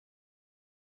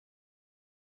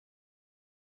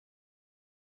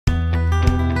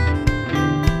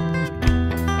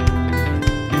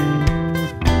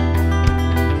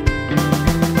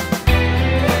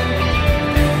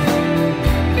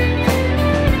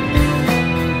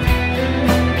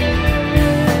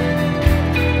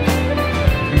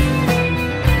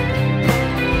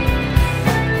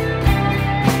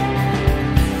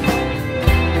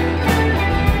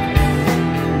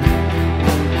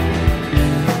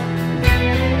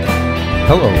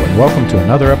Hello, and welcome to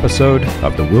another episode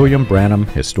of the William Branham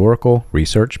Historical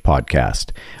Research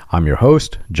Podcast. I'm your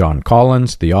host, John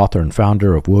Collins, the author and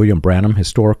founder of William Branham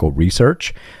Historical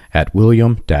Research at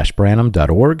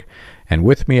william-branham.org, and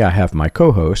with me I have my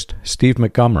co-host, Steve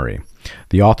Montgomery,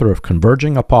 the author of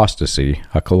Converging Apostasy,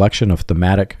 a collection of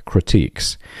thematic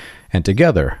critiques. And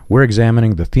together, we're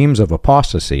examining the themes of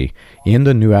apostasy in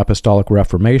the New Apostolic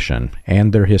Reformation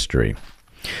and their history.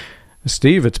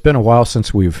 Steve, it's been a while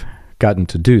since we've gotten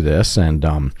to do this, and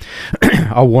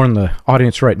I'll warn the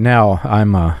audience right now,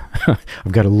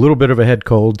 I've got a little bit of a head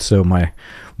cold, so my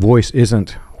voice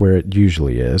isn't where it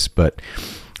usually is, but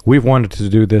we've wanted to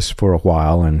do this for a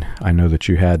while, and I know that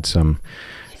you had some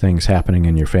things happening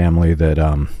in your family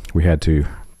that we had to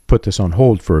put this on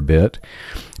hold for a bit,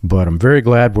 but I'm very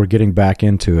glad we're getting back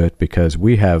into it because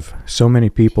we have so many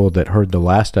people that heard the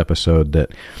last episode that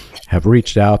have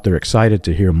reached out. They're excited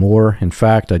to hear more. In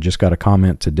fact, I just got a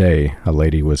comment today. A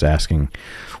lady was asking,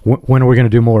 when are we going to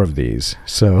do more of these?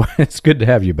 So it's good to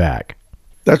have you back.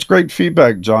 That's great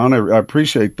feedback, John. I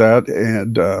appreciate that.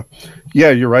 And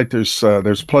yeah, you're right.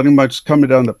 There's plenty much coming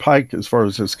down the pike as far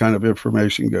as this kind of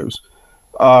information goes.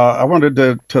 I wanted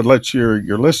to let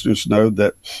your listeners know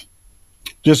that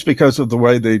just because of the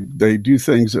way they do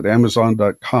things at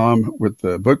Amazon.com with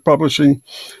the book publishing,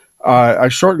 I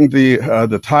shortened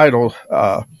the title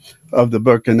of the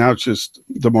book, and now it's just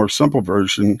the more simple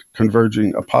version,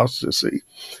 Converging Apostasy.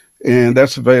 And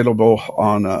that's available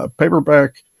on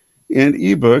paperback and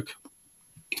ebook.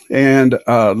 And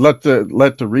let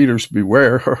the readers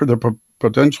beware, or the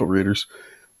potential readers.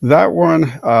 That one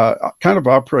kind of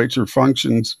operates or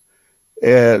functions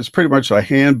as pretty much a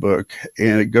handbook,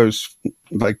 and it goes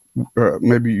like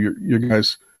maybe your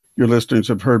listeners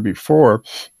have heard before.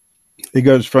 It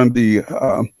goes from the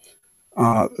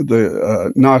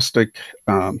Gnostic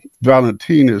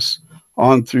Valentinus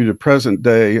on through the present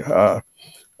day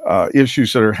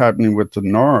issues that are happening with the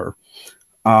NAR.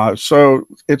 So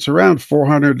it's around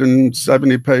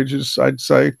 470 pages, I'd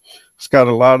say. It's got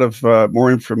a lot of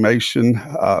more information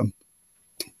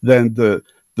than the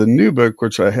new book,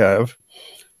 which I have.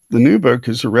 The new book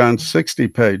is around 60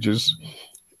 pages,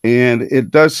 and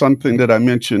it does something that I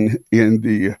mentioned in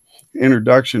the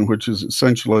introduction, which is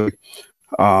essentially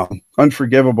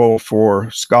unforgivable for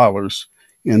scholars,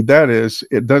 and that is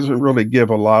it doesn't really give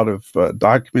a lot of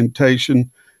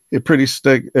documentation. It pretty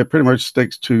much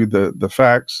sticks to the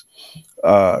facts,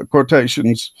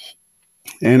 quotations,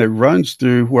 and it runs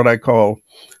through what I call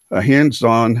a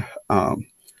hands-on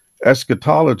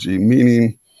eschatology,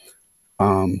 meaning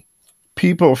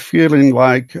people feeling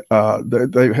like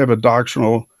they have a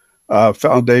doctrinal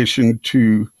foundation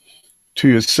to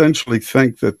essentially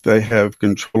think that they have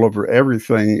control over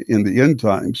everything in the end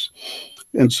times.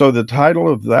 And so the title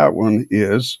of that one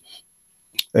is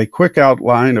A Quick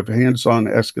Outline of Hands-on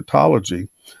Eschatology,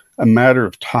 a Matter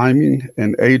of Timing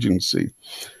and Agency.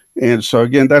 And so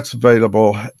again, that's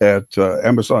available at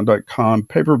Amazon.com,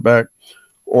 paperback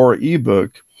or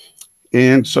ebook.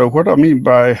 And so what I mean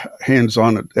by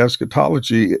hands-on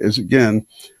eschatology is, again,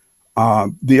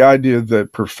 the idea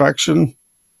that perfection,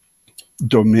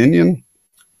 dominion,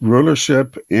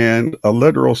 rulership, and a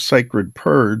literal sacred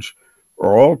purge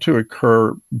are all to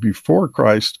occur before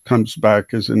Christ comes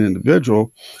back as an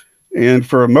individual. And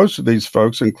for most of these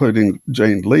folks, including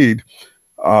Jane Lead,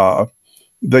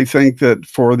 they think that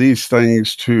for these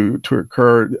things to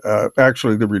occur,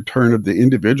 actually the return of the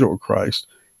individual Christ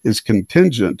is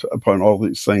contingent upon all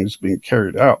these things being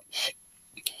carried out.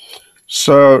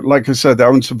 So, like I said, that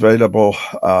one's available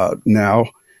now.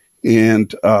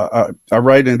 And I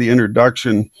write in the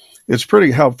introduction, it's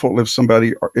pretty helpful if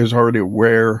somebody is already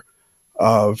aware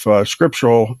of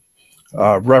scriptural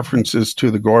references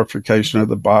to the glorification of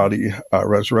the body,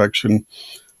 resurrection,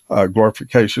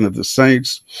 glorification of the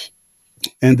saints,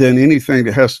 and then anything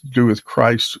that has to do with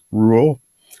Christ's rule,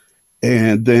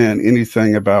 and then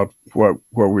anything about what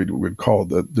we would call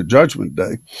the judgment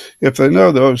day. If they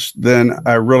know those, then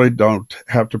I really don't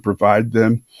have to provide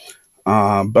them.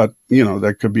 But,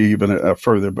 there could be even a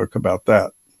further book about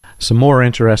that. Some more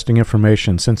interesting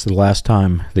information since the last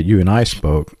time that you and I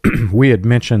spoke. We had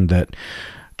mentioned that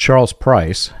Charles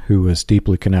Price, who was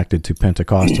deeply connected to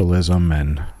Pentecostalism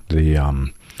and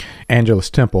the Angelus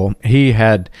Temple, he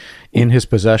had in his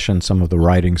possession some of the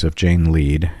writings of Jane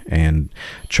Lead, and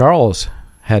Charles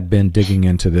had been digging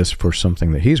into this for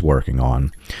something that he's working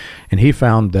on, and he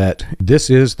found that this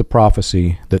is the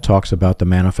prophecy that talks about the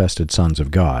manifested sons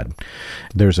of God.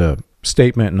 There's a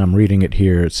statement, and I'm reading it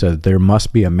here. It says, there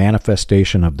must be a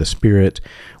manifestation of the Spirit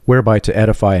whereby to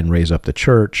edify and raise up the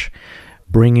church,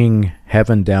 bringing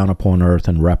heaven down upon earth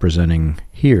and representing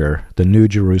here the New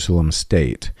Jerusalem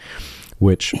state,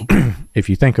 which, if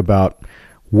you think about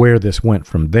where this went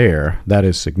from there, that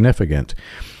is significant.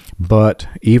 But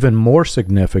even more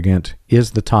significant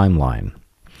is the timeline.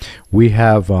 We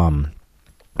have,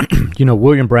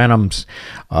 William Branham's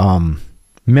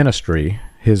ministry,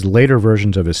 his later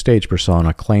versions of his stage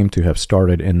persona claim to have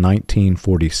started in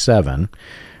 1947,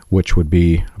 which would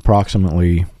be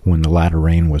approximately when the latter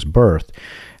rain was birthed.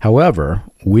 However,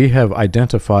 we have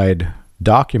identified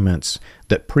documents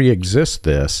that pre-exist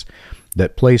this,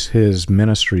 that place his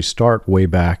ministry start way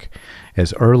back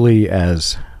as early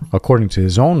as, according to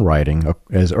his own writing,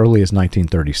 as early as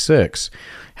 1936.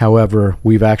 However,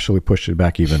 we've actually pushed it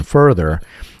back even further.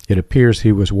 It appears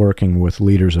he was working with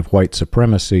leaders of white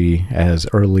supremacy as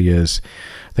early as,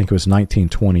 I think it was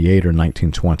 1928 or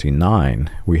 1929.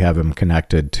 We have him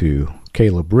connected to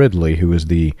Caleb Ridley, who is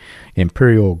the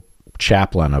imperial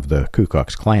chaplain of the Ku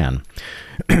Klux Klan.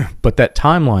 But that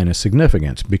timeline is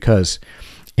significant because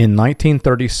in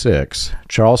 1936,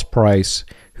 Charles Price,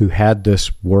 who had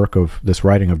this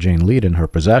writing of Jane Lead in her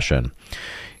possession,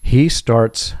 he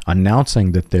starts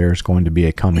announcing that there's going to be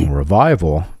a coming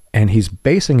revival, and he's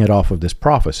basing it off of this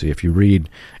prophecy. If you read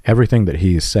everything that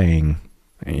he's saying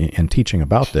and teaching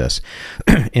about this,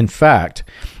 in fact,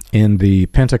 in the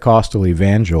Pentecostal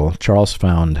Evangel, Charles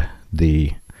found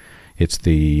it's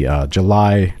the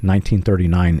July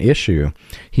 1939 issue.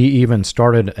 He even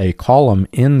started a column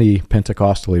in the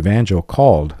Pentecostal Evangel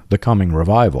called The Coming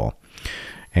Revival.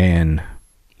 And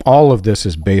all of this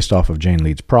is based off of Jane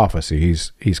Lead's prophecy.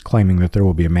 He's claiming that there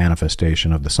will be a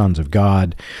manifestation of the sons of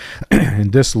God.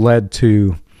 And this led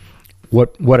to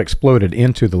what exploded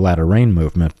into the latter rain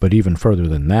movement, but even further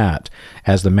than that,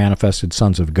 as the manifested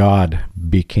sons of God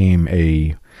became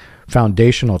a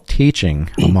foundational teaching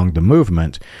among the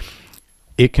movement,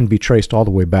 it can be traced all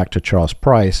the way back to Charles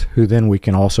Price, who then we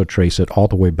can also trace it all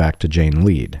the way back to Jane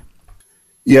Lead.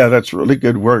 Yeah, that's really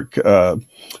good work,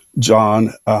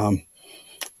 John.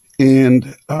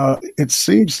 And it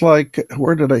seems like,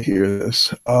 where did I hear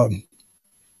this?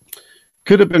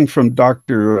 Could have been from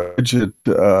Dr. Bridget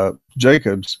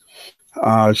Jacobs.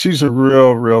 She's a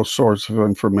real source of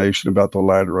information about the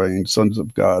latter rain, sons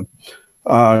of God.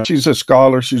 She's a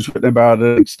scholar. She's written about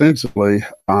it extensively.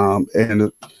 And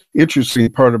the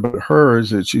interesting part about her is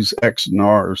that she's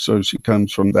ex-NAR, so she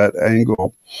comes from that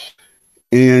angle.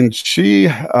 And she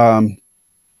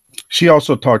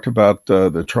also talked about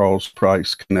the Charles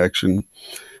Price connection.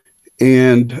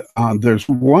 And there's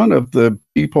one of the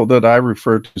people that I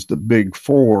refer to as the big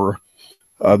four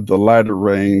of the latter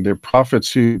rain. They're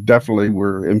prophets who definitely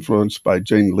were influenced by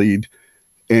Jane Lead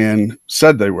and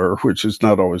said they were, which is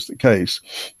not always the case.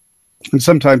 And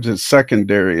sometimes it's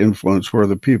secondary influence where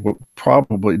the people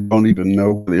probably don't even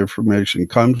know where the information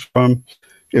comes from.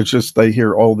 It's just they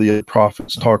hear all the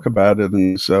prophets talk about it,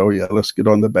 and so, yeah, let's get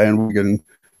on the bandwagon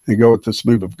and go with this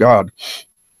move of God.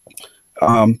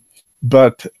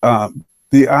 But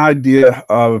the idea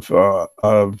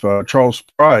of Charles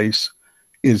Price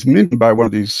is mentioned by one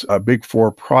of these big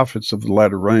four prophets of the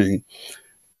latter rain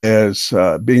as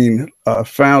being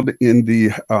found in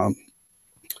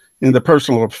the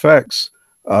personal effects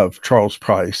of Charles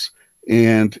Price.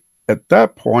 And at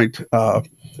that point,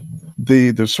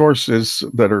 the sources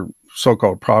that are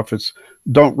so-called prophets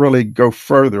don't really go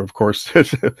further, of course.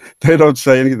 They don't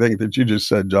say anything that you just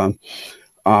said, John,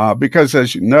 because,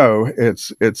 as you know,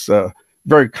 it's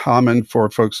very common for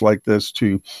folks like this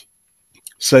to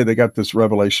say they got this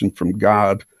revelation from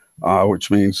God, which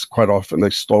means quite often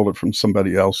they stole it from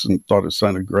somebody else and thought it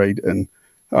sounded great, and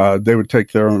they would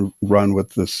take their own run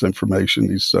with this information,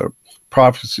 these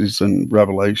prophecies and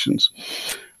revelations.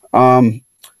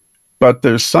 But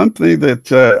there's something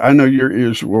that I know your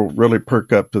ears will really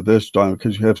perk up to this, John,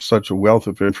 because you have such a wealth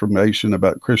of information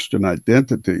about Christian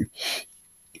identity.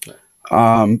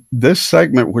 This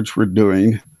segment, which we're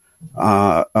doing,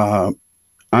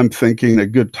 I'm thinking a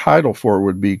good title for it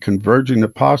would be Converging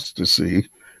Apostasy,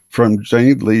 from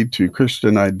Jane Lead to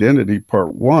Christian Identity,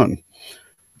 Part 1.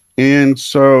 And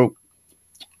so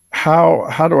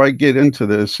how do I get into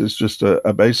this? Is just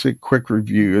a basic quick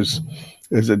review is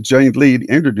that Jane Lead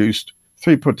introduced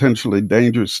three potentially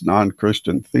dangerous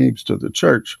non-Christian themes to the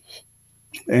church.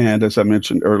 And as I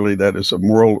mentioned earlier, that is a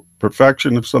moral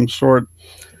perfection of some sort,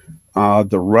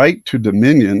 the right to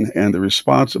dominion, and the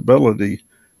responsibility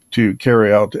to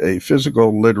carry out a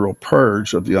physical, literal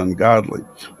purge of the ungodly.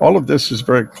 All of this is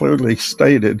very clearly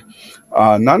stated,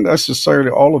 not necessarily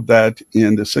all of that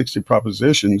in the 60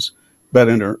 propositions, but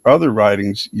in her other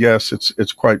writings, yes,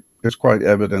 it's quite it's quite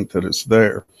evident that it's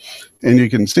there. And you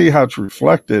can see how it's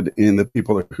reflected in the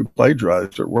people who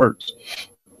plagiarize their works,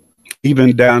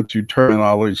 even down to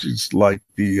terminologies like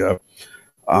the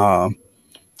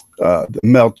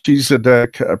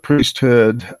Melchizedek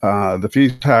priesthood, the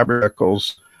Feast of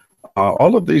Tabernacles,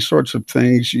 all of these sorts of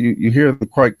things. You hear them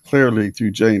quite clearly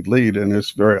through Jane Lead, and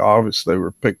it's very obvious they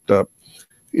were picked up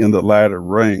in the latter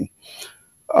rain.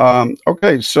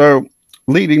 Okay, so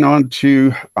leading on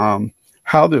to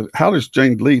how does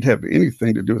Jane Lead have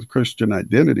anything to do with Christian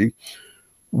identity?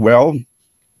 Well,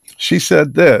 she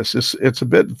said this. It's a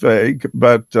bit vague,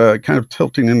 but kind of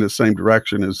tilting in the same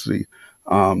direction as the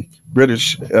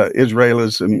British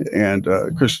Israelism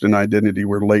and Christian identity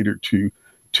were later to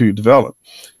develop.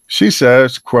 She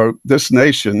says, quote, "This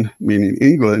nation," meaning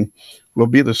England, "will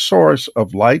be the source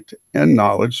of light and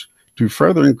knowledge to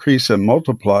further increase and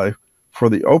multiply for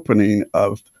the opening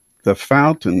of the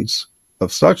fountains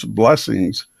of such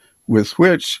blessings with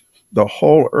which the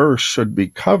whole earth should be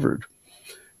covered.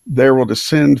 There will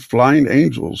descend flying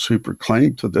angels who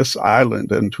proclaim to this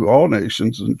island and to all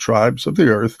nations and tribes of the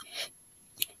earth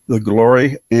the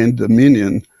glory and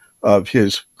dominion of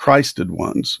his Christed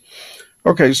ones."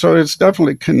 Okay, so it's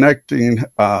definitely connecting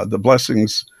the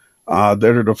blessings that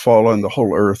are to fall on the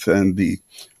whole earth, and the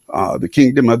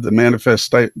kingdom of the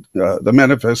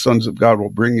manifest sons of God will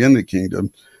bring in the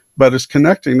kingdom, but it's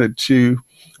connecting it to,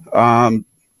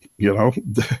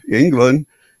 England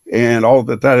and all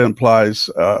that implies,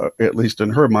 at least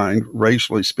in her mind,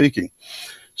 racially speaking.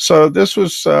 So this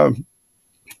was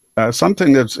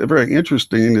something that's very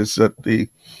interesting, is that the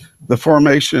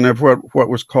formation of what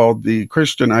was called the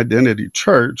Christian Identity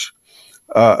Church,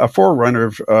 a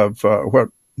forerunner of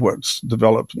what's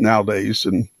developed nowadays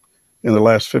in the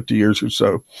last 50 years or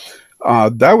so.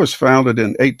 That was founded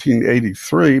in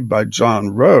 1883 by John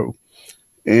Rowe.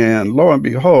 And lo and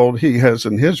behold, he has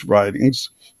in his writings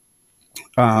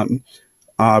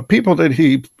people that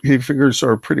he figures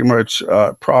are pretty much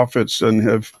prophets and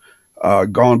have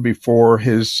gone before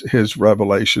his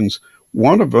revelations.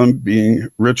 One of them being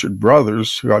Richard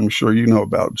Brothers, who I'm sure you know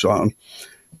about, John.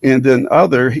 And then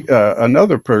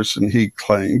another person he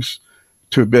claims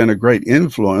to have been a great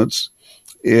influence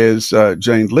is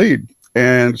Jane Lead.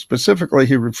 And specifically,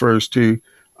 he refers to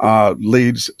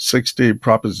Lead's 60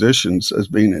 propositions as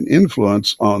being an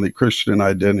influence on the Christian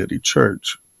Identity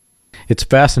Church. It's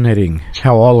fascinating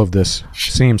how all of this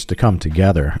seems to come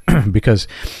together, because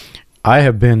I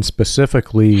have been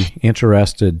specifically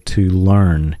interested to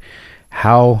learn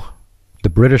how the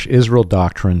British Israel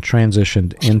doctrine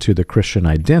transitioned into the Christian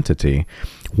identity,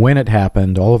 when it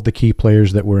happened, all of the key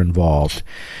players that were involved.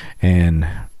 And,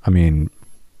 I mean,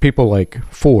 people like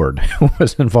Ford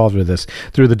was involved with this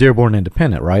through the Dearborn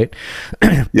Independent, right?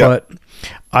 Yep. But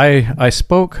I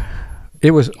spoke,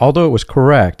 although it was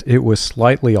correct, it was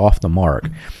slightly off the mark.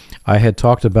 I had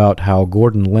talked about how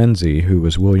Gordon Lindsay, who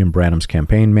was William Branham's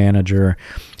campaign manager,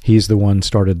 he's the one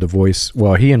started the Voice.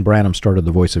 Well, he and Branham started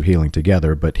the Voice of Healing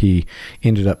together, but he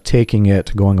ended up taking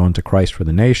it, going on to Christ for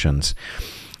the Nations.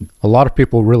 A lot of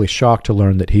people were really shocked to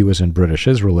learn that he was in British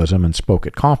Israelism and spoke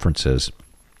at conferences.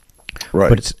 Right.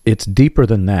 But it's deeper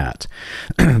than that.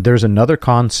 There's another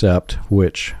concept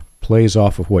which plays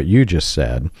off of what you just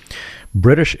said.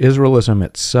 British Israelism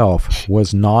itself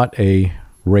was not a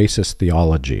racist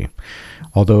theology.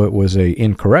 Although it was a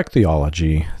incorrect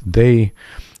theology, they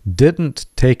didn't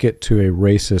take it to a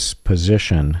racist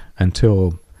position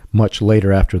until much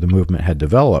later, after the movement had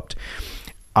developed.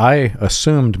 I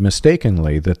assumed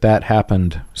mistakenly that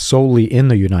happened solely in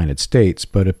the United States,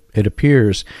 but it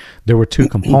appears there were two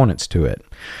components to it.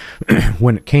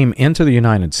 When it came into the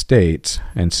United States,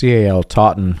 and C.A.L.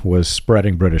 Totten was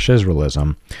spreading British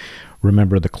Israelism,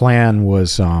 remember the Klan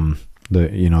was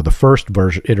the first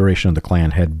iteration of the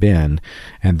Klan had been,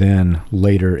 and then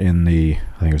later in I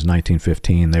think it was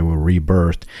 1915, they were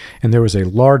rebirthed, and there was a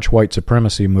large white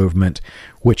supremacy movement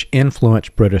which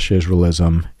influenced British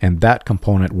Israelism, and that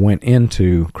component went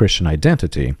into Christian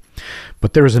identity.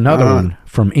 But there was another one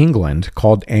from England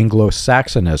called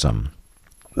Anglo-Saxonism.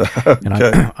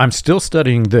 And I'm still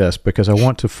studying this because I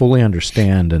want to fully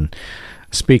understand and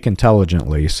speak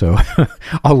intelligently, so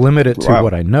I'll limit it to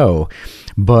what I know.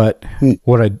 But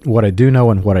what I do know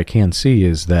and what I can see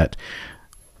is that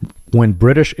when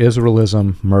British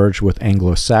Israelism merged with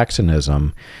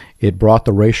Anglo-Saxonism, it brought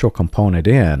the racial component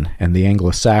in, and the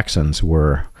Anglo-Saxons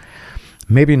were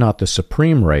maybe not the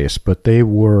supreme race, but they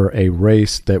were a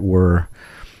race that were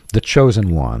the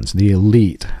chosen ones, the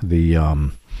elite,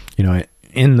 in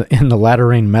the Latter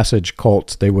Rain message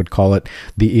cults, they would call it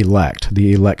the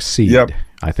elect seed. Yep.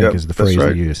 I think is the phrase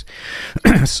right. they use.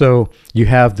 So you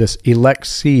have this elect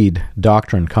seed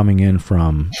doctrine coming in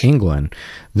from England.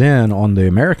 Then on the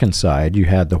American side, you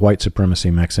had the white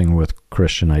supremacy mixing with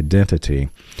Christian identity.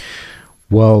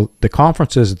 Well, the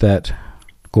conferences that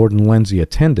Gordon Lindsay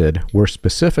attended were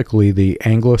specifically the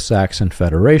Anglo-Saxon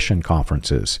Federation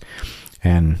conferences.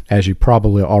 And as you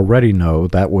probably already know,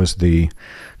 that was the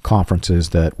conferences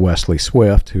that Wesley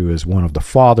Swift, who is one of the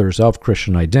fathers of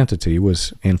Christian identity,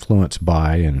 was influenced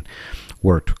by and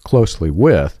worked closely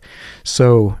with.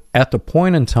 So at the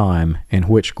point in time in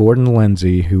which Gordon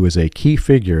Lindsay, who is a key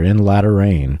figure in latter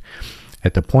rain,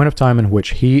 at the point of time in which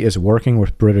he is working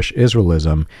with British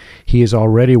Israelism, he is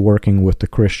already working with the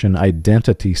Christian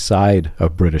identity side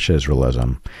of British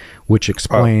Israelism, which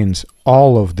explains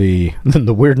all of the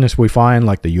weirdness we find,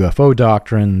 like the UFO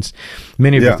doctrines,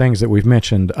 many of the things that we've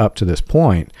mentioned up to this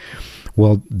point.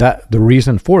 Well, the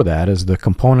reason for that is the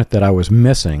component that I was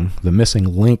missing, the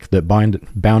missing link that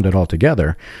bound it all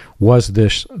together, was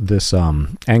this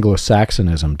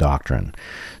Anglo-Saxonism doctrine.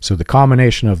 So the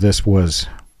combination of this was,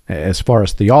 as far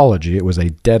as theology, it was a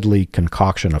deadly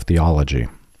concoction of theology.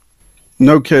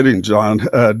 No kidding, John.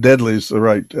 Deadly is the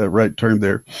right term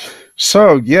there.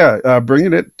 So,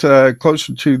 bringing it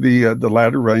closer to the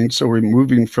latter rain. So we're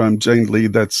moving from Jane Lee,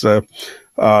 that's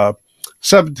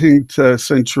 17th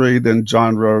century, then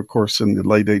John Rowe, of course, in the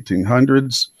late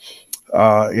 1800s,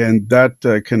 and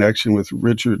that connection with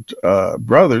Richard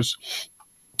Brothers.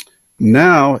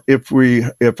 Now, if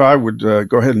I would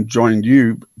go ahead and join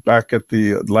you back at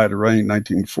the latter rain,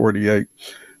 1948,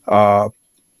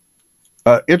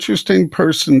 interesting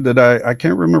person that I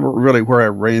can't remember really where I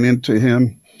ran into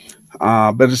him,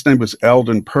 but his name was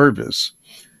Eldon Purvis.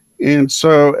 And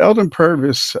so Eldon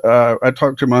Purvis, I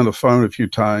talked to him on the phone a few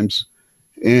times,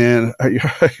 and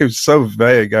he was so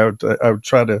vague. I would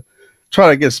try to,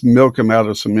 I guess, milk him out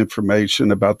of some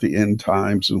information about the end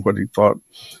times and what he thought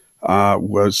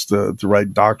was the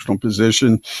right doctrinal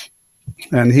position.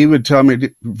 And he would tell me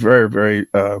very, very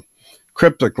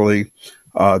cryptically,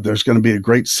 there's going to be a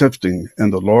great sifting,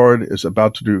 and the Lord is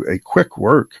about to do a quick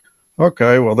work.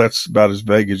 Okay, well, that's about as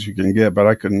vague as you can get, but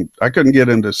I couldn't get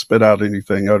him to spit out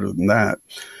anything other than that.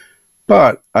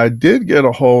 But I did get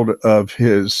a hold of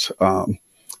his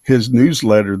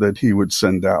newsletter that he would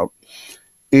send out,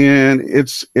 and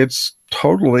it's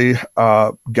totally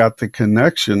got the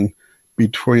connection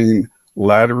between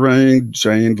latter rain,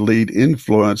 Jane Lead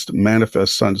influenced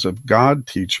Manifest Sons of God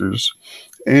teachers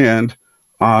and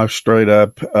straight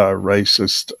up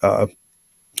racist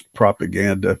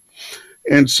propaganda.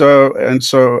 And so,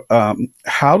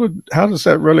 how does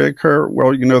that really occur?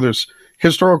 Well, there's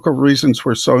historical reasons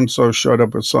where so-and-so showed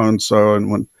up with so-and-so and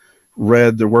when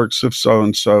read the works of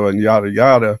so-and-so and yada,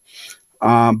 yada.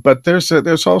 But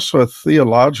there's also a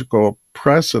theological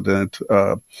precedent.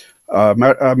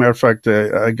 Matter of fact,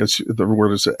 I guess the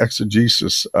word is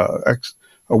exegesis, a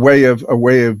way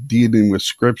of dealing with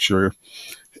Scripture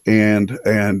and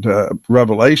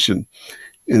revelation.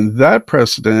 And that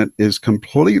precedent is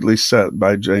completely set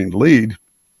by Jane Lead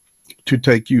to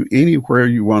take you anywhere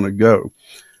you want to go.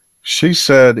 She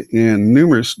said in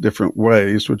numerous different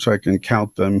ways, which I can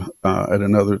count them at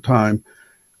another time,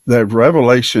 that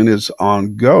revelation is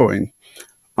ongoing,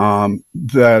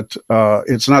 that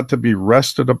it's not to be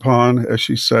rested upon, as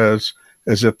she says,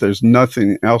 as if there's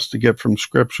nothing else to get from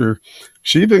Scripture.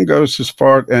 She even goes as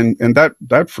far, and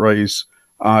that phrase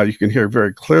you can hear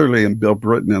very clearly in Bill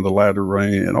Britton in The Latter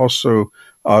Rain, and also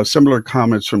similar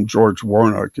comments from George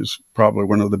Warnock is probably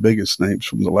one of the biggest names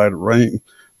from The Latter Rain,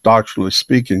 doctrinally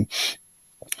speaking.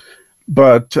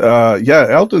 But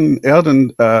Eldon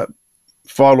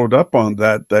followed up on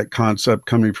that concept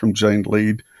coming from Jane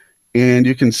Lead, and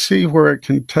you can see where it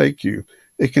can take you.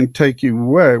 It can take you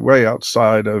way, way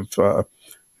outside of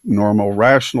normal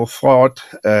rational thought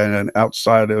and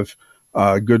outside of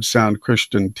good, sound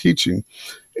Christian teaching.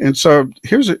 And so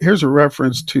here's a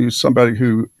reference to somebody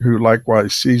who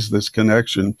likewise sees this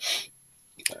connection.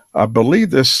 I believe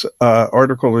this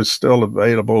article is still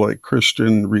available at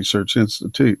Christian Research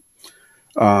Institute.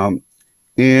 And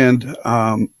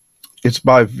it's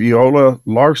by Viola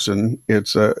Larson.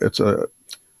 It's an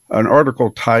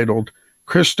article titled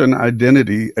Christian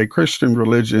Identity, a Christian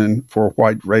Religion for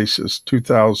White Racists,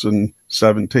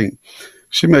 2017.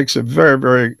 She makes a very,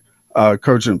 very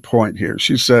cogent point here.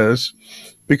 She says,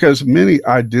 because many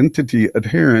identity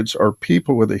adherents are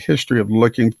people with a history of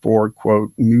looking for,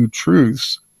 quote, new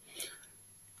truths,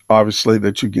 obviously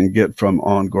that you can get from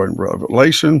ongoing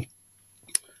revelation,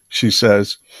 she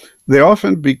says, they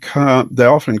often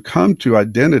come to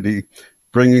identity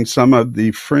bringing some of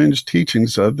the fringe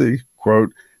teachings of the,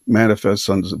 quote, manifest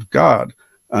sons of God,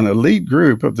 an elite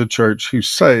group of the church who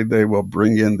say they will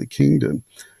bring in the kingdom.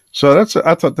 So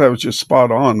I thought that was just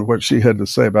spot on what she had to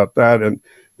say about that, and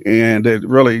it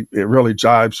really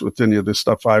jives with any of the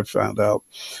stuff I've found out.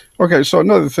 Okay, so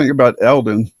another thing about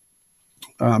Eldon,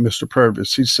 Mr.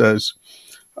 Purvis, he says,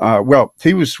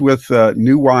 he was with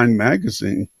New Wine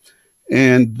magazine,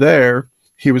 and there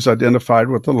he was identified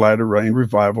with the Latter Rain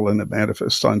Revival and the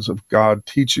Manifest Sons of God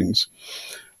teachings.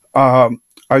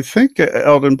 I think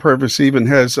Eldon Purvis even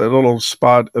has a little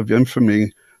spot of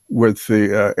infamy with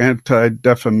the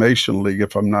Anti-Defamation League,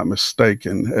 if I'm not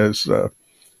mistaken, as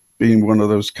being one of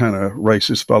those kind of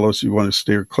racist fellows you want to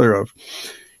steer clear of.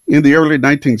 In the early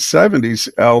 1970s,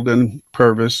 Eldon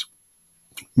Purvis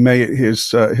made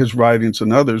his writings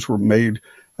and others were made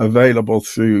available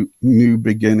through New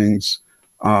Beginnings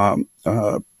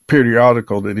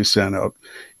periodical that he sent out.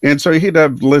 And so he'd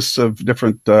have lists of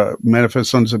different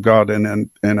Manifest Sons of God and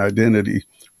Identity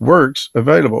works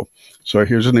available. So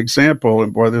here's an example,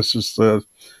 and boy, this is the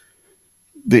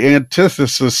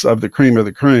antithesis of the cream of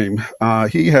the cream.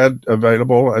 He had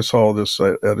available, I saw this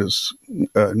at his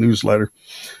newsletter,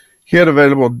 he had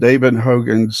available David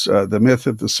Hogan's The Myth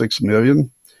of the 6 Million.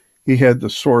 He had The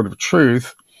Sword of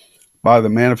Truth by the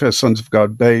Manifest Sons of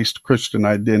God-based Christian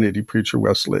identity preacher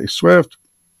Wesley Swift.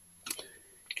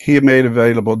 He had made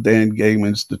available Dan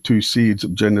Gaiman's The Two Seeds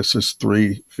of Genesis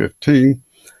 3:15.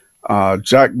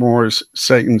 Jack Moore's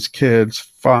Satan's Kids,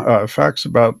 Facts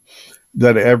About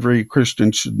That Every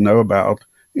Christian Should Know About,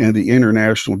 and the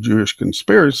International Jewish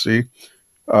Conspiracy,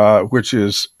 which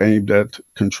is aimed at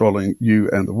controlling you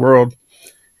and the world.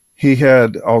 He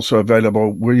had also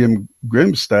available William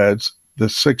Grimstad's The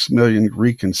 6 Million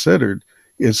Reconsidered,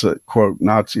 is a, quote,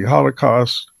 Nazi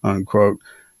Holocaust, unquote,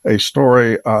 a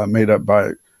story made up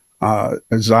by a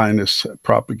Zionist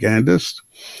propagandist.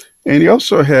 And he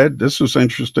also had, this was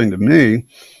interesting to me,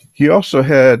 he also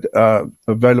had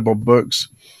available books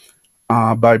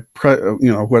by,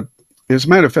 what is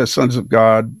Manifest Sons of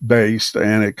God based,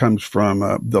 and it comes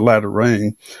from the Latter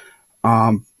Rain.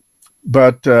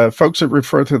 But folks that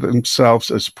refer to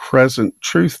themselves as present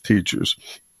truth teachers.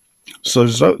 So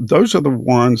those are the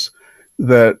ones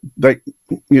that they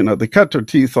cut their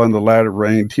teeth on the Latter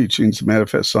Rain teachings,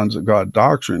 Manifest Sons of God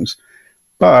doctrines,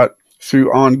 but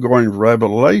through ongoing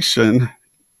revelation,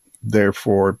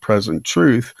 therefore present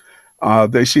truth,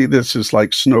 they see this as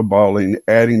like snowballing,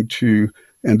 adding to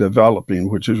and developing,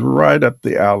 which is right up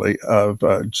the alley of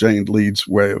Jane Lead's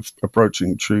way of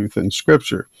approaching truth in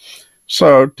Scripture.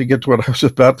 So to get to what I was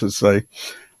about to say,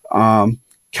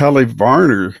 Kelly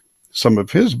Varner, some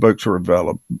of his books are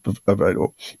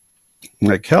available.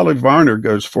 Now, Kelly Varner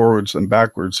goes forwards and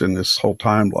backwards in this whole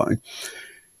timeline.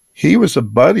 He was a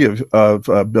buddy of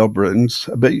Bill Britton's,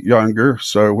 a bit younger.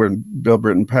 So when Bill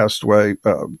Britton passed away,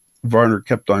 Varner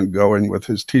kept on going with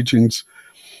his teachings.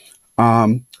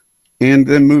 And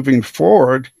then moving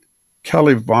forward,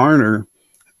 Kelly Varner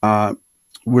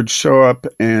would show up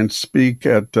and speak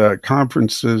at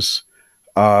conferences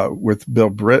with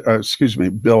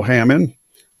Bill Hammond,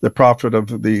 the prophet of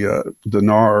the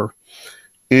Nar.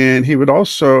 And he would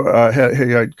also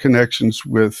he had connections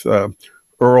with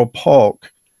Earl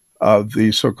Polk of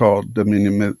the so-called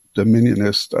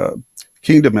Dominionist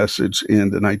Kingdom Message in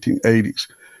the 1980s.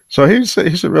 So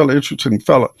he's a really interesting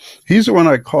fellow. He's the one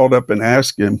I called up and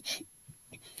asked him,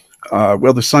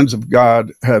 the Sons of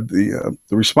God had the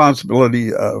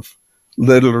responsibility of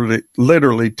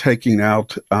literally taking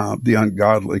out the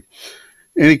ungodly.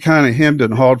 And he kind of hemmed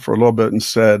and hawed for a little bit and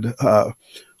said,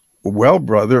 well,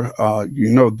 brother,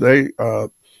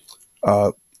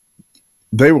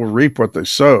 they will reap what they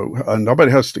sow.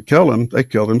 Nobody has to kill them. They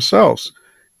kill themselves.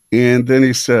 And then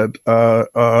he said, and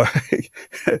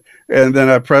then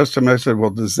I pressed him. I said,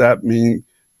 well, does that mean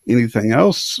anything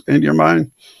else in your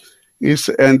mind?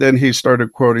 And then he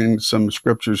started quoting some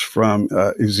scriptures from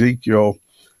Ezekiel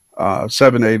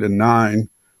 7, 8, and 9,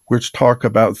 which talk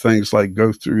about things like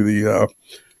go through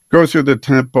the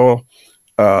temple,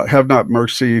 have not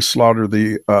mercy, slaughter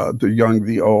the young,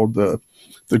 the old, the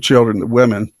children, the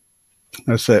women.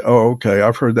 I say, oh, okay,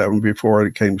 I've heard that one before, and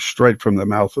it came straight from the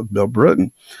mouth of Bill Britton.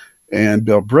 And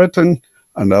Bill Britton,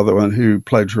 another one who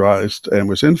plagiarized and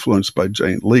was influenced by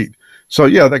Jane Lead. So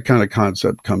yeah, that kind of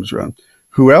concept comes around.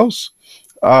 Who else?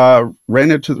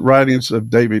 Ran into the writings of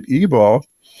David Ebal,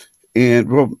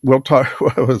 and we'll talk.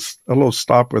 A little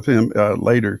stop with him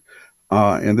later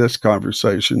in this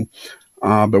conversation,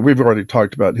 but we've already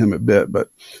talked about him a bit. But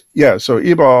yeah, so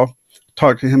Ebal,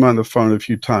 talked to him on the phone a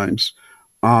few times.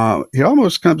 He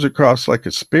almost comes across like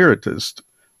a spiritist,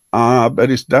 but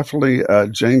he's definitely a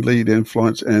Jane Lead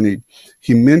influence, and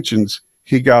he mentions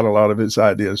he got a lot of his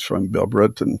ideas from Bill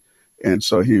Britton. and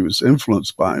so he was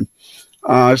influenced by him.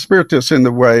 Spiritists, in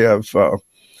the way of,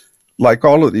 like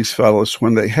all of these fellows,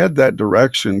 when they head that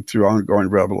direction through ongoing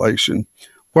revelation,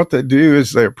 what they do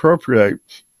is they appropriate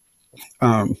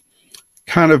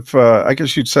kind of, I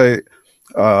guess you'd say,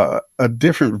 a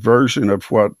different version of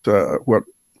what the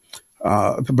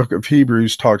book of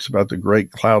Hebrews talks about, the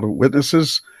great cloud of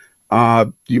witnesses.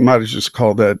 You might have just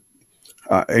called that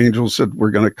angels that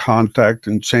we're going to contact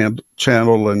and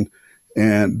channel, and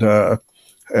the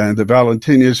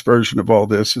Valentinius version of all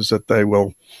this is that they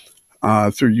will,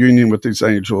 through union with these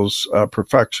angels,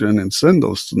 perfection and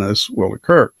sinlessness will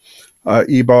occur.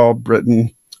 Ebal,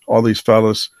 Britton, all these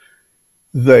fellows,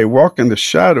 they walk in the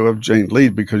shadow of Jane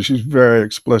Lead because she's very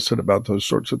explicit about those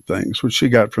sorts of things, which she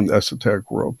got from the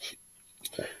esoteric world.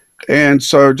 And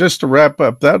so just to wrap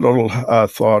up that little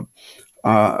thought,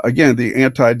 again, the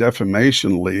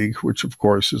Anti-Defamation League, which of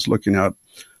course is looking out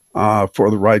for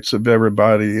the rights of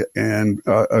everybody, and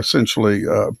essentially,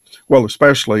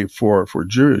 especially for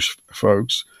Jewish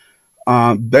folks,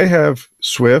 they have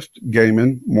Swift,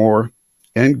 Gaiman, Moore,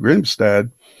 and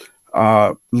Grimstad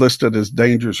listed as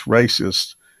dangerous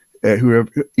racists who have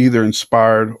either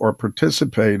inspired or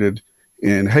participated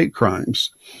in hate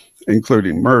crimes,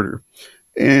 including murder.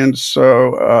 And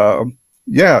so,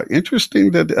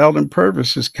 interesting that Eldon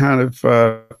Purvis is kind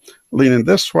of leaning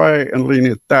this way and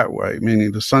leaning it that way,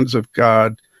 meaning the Sons of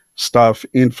God stuff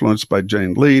influenced by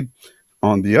Jane Lead.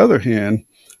 On the other hand,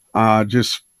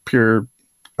 just pure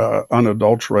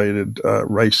unadulterated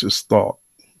racist thought.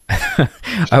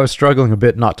 I was struggling a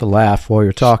bit not to laugh while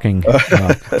you're talking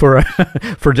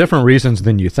for different reasons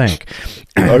than you think.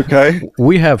 Okay.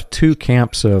 We have two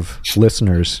camps of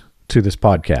listeners to this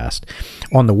podcast.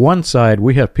 On the one side,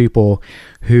 we have people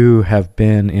who have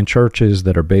been in churches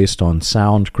that are based on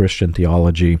sound Christian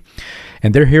theology,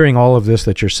 and they're hearing all of this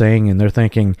that you're saying, and they're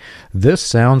thinking, this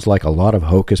sounds like a lot of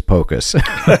hocus pocus.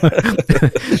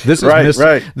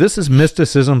 This is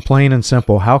mysticism, plain and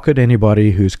simple. How could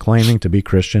anybody who's claiming to be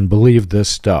Christian believe this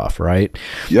stuff, right?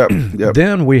 Yep.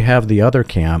 Then we have the other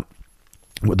camp.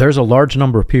 There's a large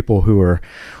number of people who are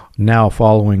now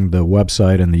following the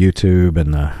website and the YouTube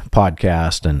and the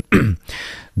podcast, and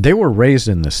they were raised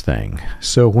in this thing.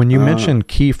 So when you mention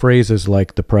key phrases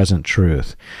like the present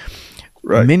truth,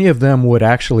 many of them would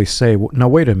actually say, no,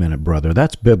 wait a minute, brother,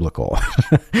 that's biblical.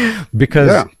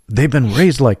 Because they've been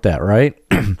raised like that, right?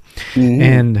 Mm-hmm.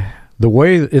 And the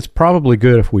way, it's probably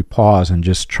good if we pause and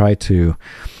just try to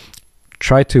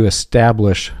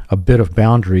establish a bit of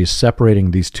boundaries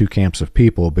separating these two camps of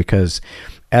people, because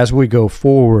as we go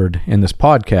forward in this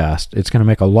podcast, it's going to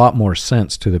make a lot more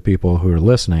sense to the people who are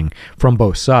listening from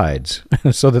both sides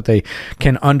so that they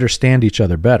can understand each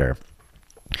other better.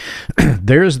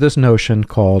 There's this notion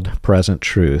called present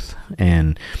truth,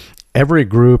 and every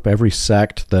group, every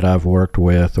sect that I've worked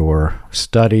with or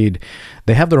studied,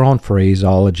 they have their own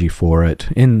phraseology for it.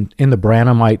 In the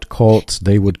Branhamite cults,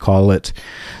 they would call it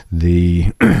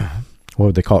what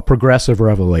would they call it? Progressive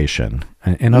revelation.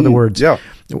 In other words,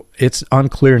 it's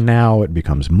unclear now, it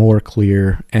becomes more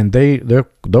clear, and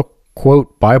they'll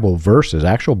quote Bible verses,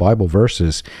 actual Bible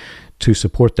verses, to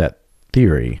support that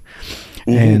theory.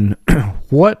 Mm-hmm. And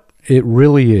what it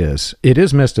really is, it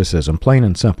is mysticism, plain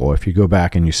and simple, if you go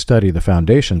back and you study the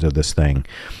foundations of this thing.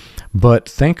 But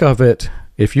think of it,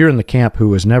 if you're in the camp who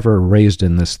was never raised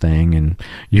in this thing and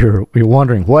you're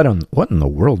wondering, what in the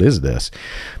world is this?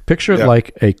 Picture it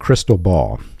like a crystal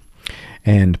ball.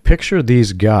 And picture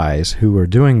these guys who are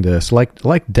doing this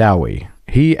like Dowie.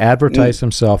 He advertised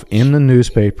himself in the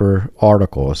newspaper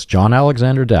articles, John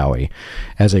Alexander Dowie,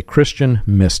 as a Christian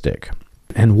mystic.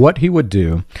 And what he would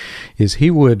do is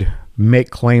he would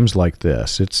make claims like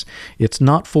this. It's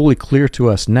not fully clear to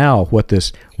us now what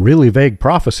this really vague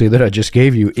prophecy that I just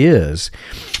gave you is,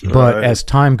 but as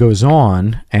time goes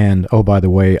on, and oh, by the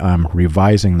way, I'm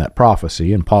revising that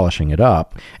prophecy and polishing it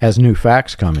up, as new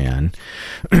facts come in,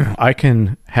 I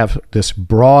can have this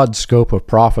broad scope of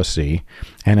prophecy,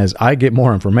 and as I get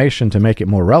more information to make it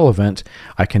more relevant,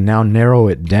 I can now narrow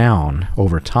it down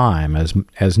over time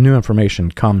as new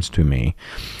information comes to me.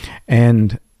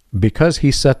 And because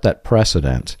he set that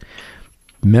precedent,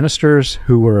 ministers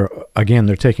who were, again,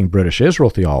 they're taking British Israel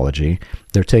theology,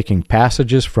 they're taking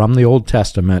passages from the Old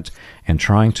Testament and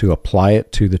trying to apply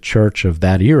it to the church of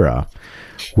that era,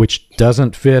 which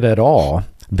doesn't fit at all.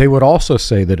 They would also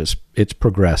say that it's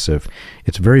progressive.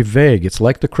 It's very vague. It's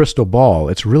like the crystal ball.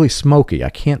 It's really smoky.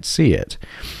 I can't see it.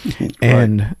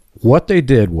 And what they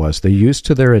did was they used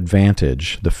to their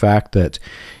advantage the fact that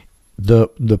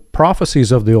the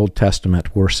prophecies of the Old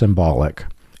Testament were symbolic.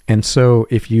 And so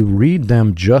if you read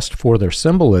them just for their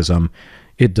symbolism,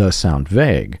 it does sound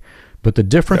vague. But the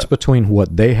difference between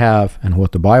what they have and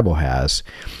what the Bible has,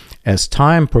 as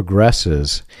time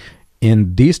progresses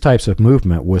in these types of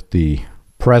movement with the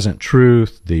present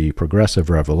truth, the progressive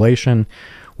revelation,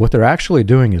 what they're actually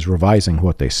doing is revising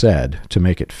what they said to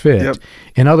make it fit. Yep.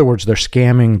 In other words, they're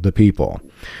scamming the people.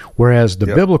 Whereas the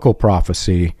biblical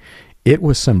prophecy, it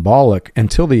was symbolic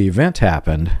until the event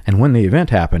happened. And when the event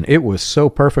happened, it was so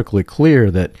perfectly clear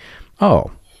that,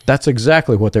 oh, that's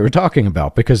exactly what they were talking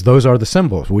about, because those are the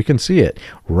symbols. We can see it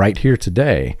right here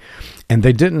today. And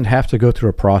they didn't have to go through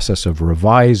a process of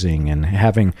revising and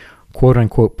having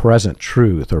quote-unquote present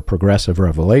truth or progressive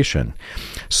revelation.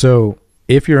 So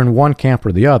if you're in one camp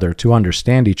or the other, to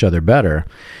understand each other better,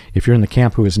 if you're in the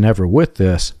camp who is never with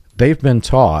this, they've been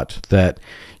taught that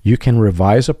you can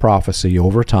revise a prophecy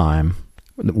over time.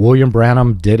 William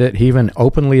Branham did it. He even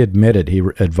openly admitted he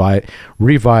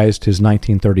revised his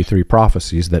 1933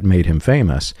 prophecies that made him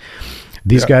famous.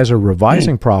 These guys are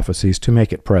revising prophecies to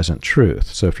make it present truth.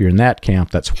 So if you're in that camp,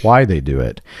 that's why they do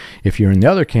it. If you're in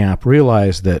the other camp,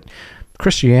 realize that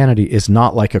Christianity is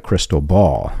not like a crystal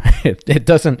ball. It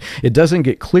doesn't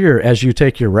get clear as you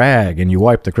take your rag and you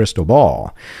wipe the crystal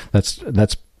ball.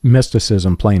 That's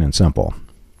mysticism, plain and simple.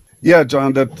 Yeah,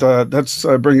 John, that's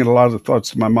bringing a lot of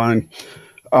thoughts to my mind.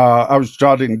 I was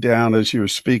jotting down as you were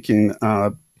speaking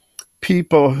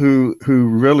people who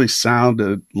really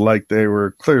sounded like they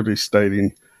were clearly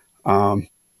stating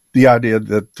the idea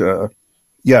that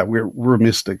we're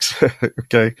mystics.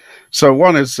 Okay, so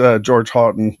one is George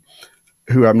Houghton,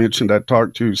 who I mentioned I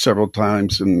talked to several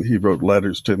times, and he wrote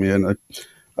letters to me, and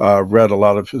I read a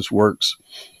lot of his works.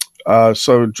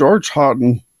 So George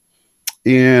Houghton,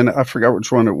 and I forgot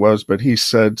which one it was, but he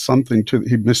said something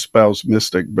he misspells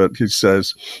mystic, but he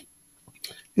says,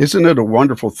 "Isn't it a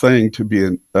wonderful thing to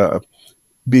be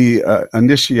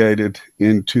initiated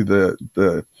into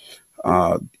the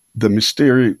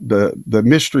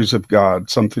mysteries of God,"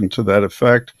 something to that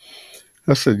effect.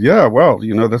 I said, yeah, well,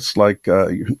 that's like,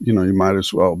 you might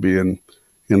as well be in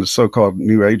the so-called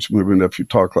New Age movement if you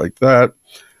talk like that.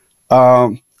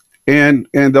 And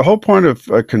the whole point of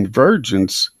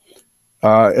convergence,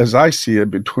 as I see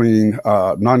it, between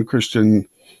non-Christian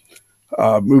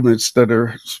movements that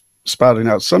are spouting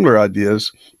out similar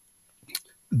ideas,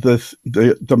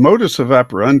 the modus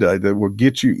operandi that will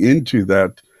get you into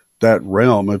that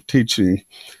realm of teaching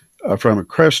from a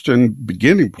Christian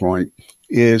beginning point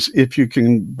is if you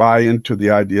can buy into the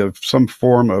idea of some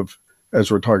form of,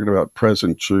 as we're talking about,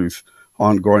 present truth,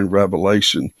 ongoing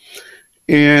revelation.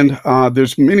 And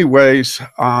there's many ways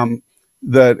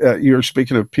that you're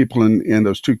speaking of people in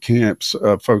those two camps,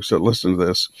 folks that listen to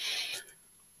this.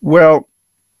 Well,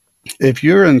 if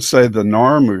you're in, say, the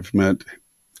NAR movement,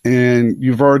 and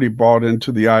you've already bought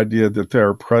into the idea that there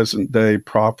are present-day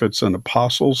prophets and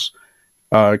apostles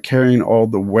carrying all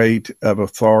the weight of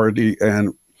authority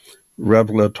and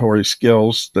revelatory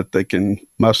skills that they can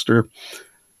muster,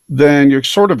 then you're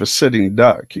sort of a sitting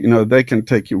duck. They can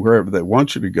take you wherever they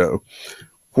want you to go.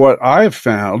 What I've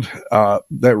found,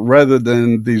 that rather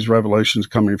than these revelations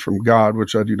coming from God,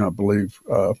 which I do not believe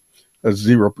as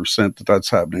 0% that that's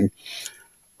happening,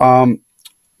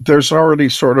 there's already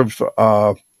sort of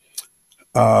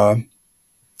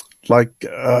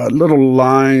little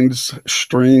lines,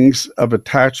 strings of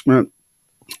attachment,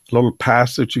 little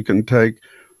paths that you can take,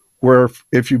 where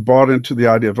if you bought into the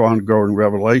idea of ongoing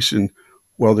revelation,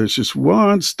 well, there's just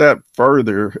one step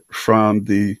further from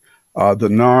the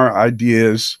NAR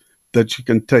ideas that you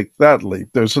can take that leap.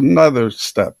 There's another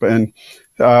step. And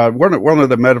one of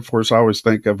the metaphors I always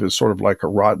think of is sort of like a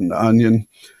rotten onion.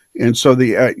 And so on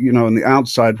the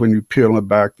outside, when you peel it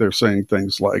back, they're saying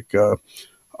things like,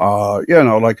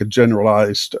 like a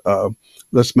generalized,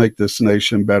 let's make this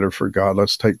nation better for God,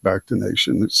 let's take back the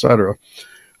nation, etc.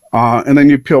 And then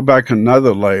you peel back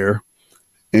another layer,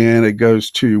 and it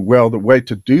goes to, well, the way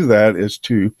to do that is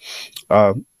to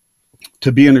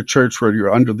be in a church where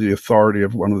you're under the authority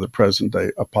of one of the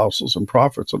present-day apostles and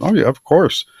prophets. And, oh, yeah, of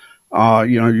course.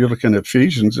 You're looking at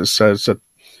Ephesians, it says that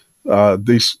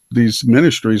these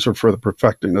ministries are for the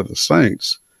perfecting of the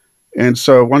saints. And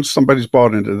so once somebody's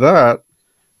bought into that,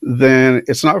 then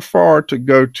it's not far to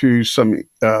go to some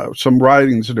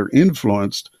writings that are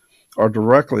influenced or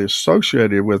directly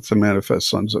associated with the manifest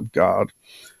sons of God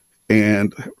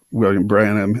and William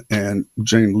Branham and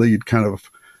Jane Lead kind of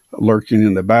lurking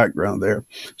in the background there.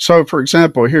 So, for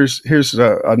example, here's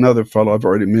another fellow, I've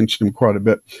already mentioned him quite a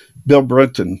bit, Bill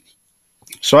Brenton.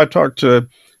 So I talked to,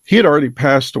 he had already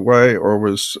passed away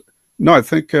I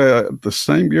think the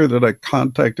same year that I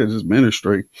contacted his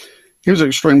ministry. He was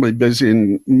extremely busy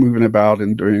and moving about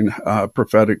and doing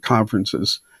prophetic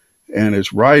conferences and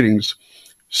his writings.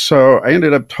 So I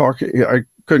ended up talking. I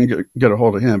couldn't get a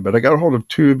hold of him, but I got a hold of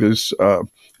two of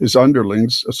his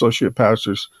underlings, associate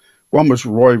pastors. One was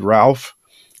Roy Ralph,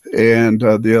 and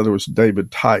the other was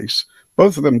David Tice.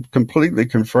 Both of them completely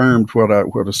confirmed what I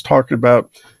was talking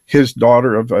about. His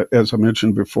daughter, as I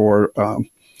mentioned before,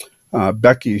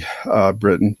 Becky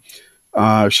Britton,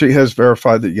 she has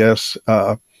verified that yes,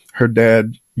 her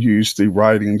dad used the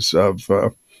writings of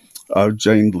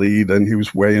Jane Lead, and he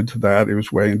was way into that. He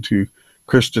was way into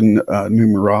Christian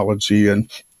numerology, and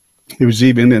he was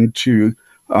even into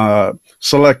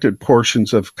selected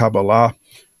portions of Kabbalah,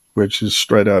 which is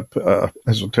straight up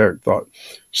esoteric thought.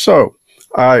 So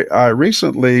I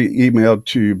recently emailed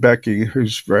to Becky,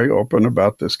 who's very open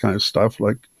about this kind of stuff.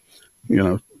 Like,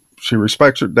 she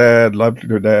respects her dad, loved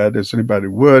her dad as anybody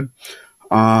would.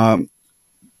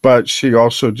 But she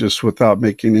also, just without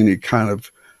making any kind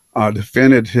of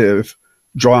definitive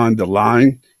drawing the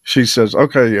line, she says,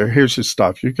 okay, here's his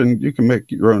stuff. You can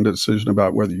make your own decision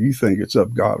about whether you think it's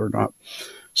of God or not.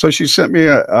 So she sent me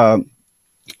a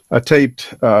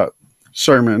taped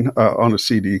sermon on a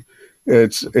CD.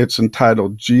 It's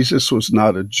entitled "Jesus Was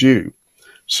Not a Jew."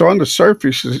 So on the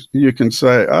surface, you can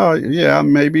say, "Oh, yeah,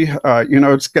 maybe."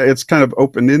 It's kind of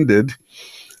open-ended,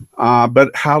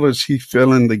 but how does he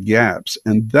fill in the gaps?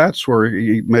 And that's where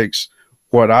he makes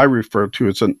what I refer to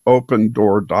as an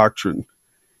open-door doctrine.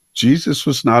 Jesus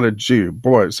was not a Jew.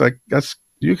 Boy, it's like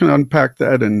you can unpack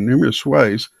that in numerous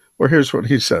ways. Well, here's what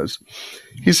he says.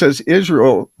 He says,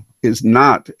 Israel is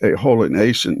not a holy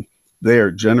nation. They are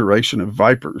a generation of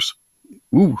vipers.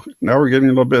 Ooh, now we're getting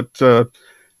a little bit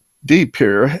deep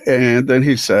here. And then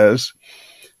he says,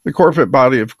 the corporate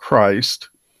body of Christ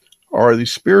are the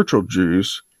spiritual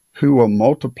Jews who will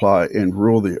multiply and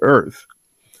rule the earth.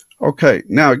 Okay,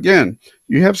 now again,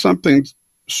 you have something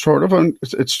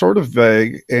it's sort of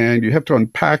vague, and you have to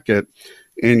unpack it,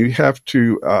 and you have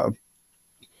to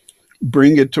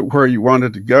bring it to where you want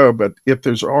it to go. But if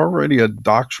there's already a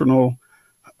doctrinal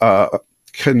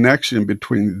connection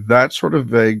between that sort of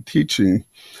vague teaching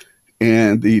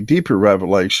and the deeper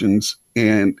revelations,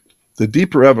 and the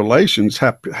deeper revelations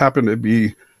happen to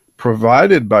be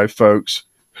provided by folks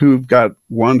who've got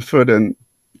one foot in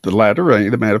the latter rain,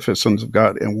 the manifest sons of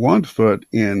God, and one foot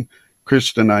in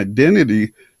Christian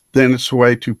identity, then it's a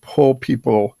way to pull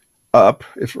people up,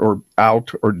 or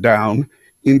out or down,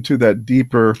 into that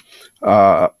deeper,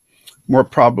 more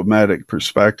problematic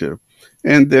perspective.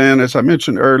 And then, as I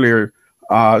mentioned earlier,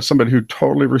 somebody who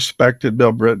totally respected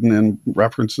Bill Britton and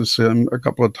references him a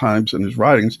couple of times in his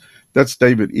writings, that's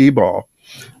David Ebal.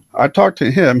 I talked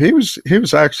to him. He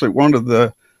was actually one of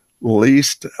the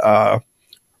least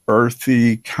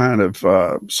earthy, kind of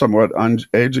somewhat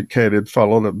uneducated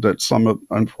fellow that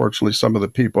unfortunately some of the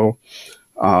people,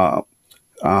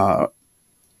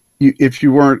 if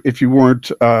you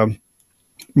weren't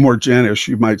more generous,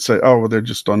 you might say, oh, well, they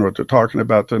just don't know what they're talking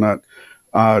about. They're not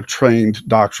trained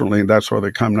doctrinally, and that's why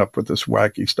they're coming up with this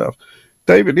wacky stuff.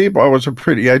 David Ebal was a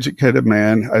pretty educated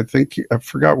man. I think I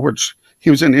forgot he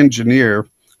was an engineer.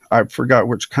 I forgot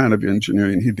which kind of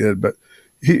engineering he did, but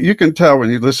you can tell when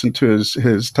you listen to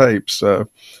his tapes,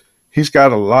 he's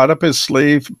got a lot up his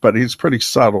sleeve, but he's pretty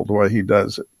subtle the way he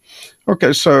does it.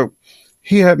 Okay, so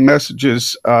he had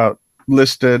messages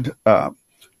listed. One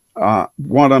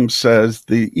of them says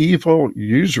the evil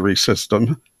usury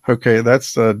system. Okay,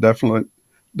 that's a definite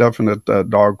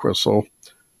dog whistle,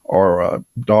 or a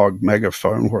dog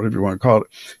megaphone, whatever you want to call it.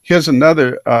 He has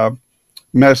another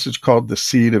message called the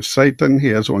seed of Satan. He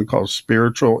has one called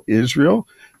spiritual Israel.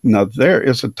 Now there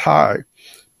is a tie,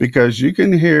 because you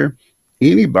can hear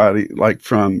anybody, like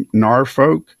from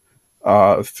Norfolk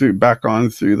through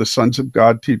the Sons of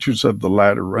God, teachers of the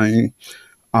latter rain,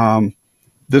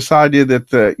 this idea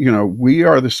that we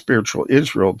are the spiritual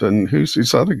Israel. Then who's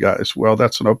these other guys? Well,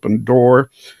 that's an open door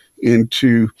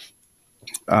into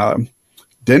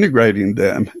denigrating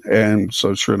them, and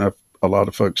so sure enough, a lot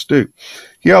of folks do.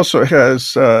 He also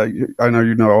has, I know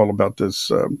you know all about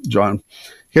this, John.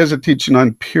 He has a teaching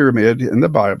on pyramid in the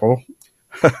Bible.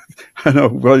 I know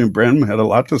William Branham had a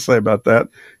lot to say about that.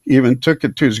 Even took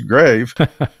it to his grave.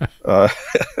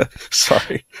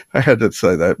 Sorry, I had to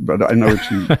say that, but I know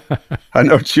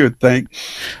what you would think.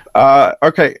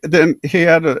 Okay, then he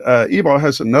had Ebal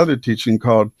has another teaching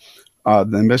called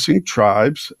the missing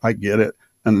tribes. I get it,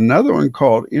 and another one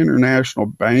called international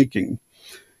banking.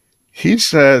 He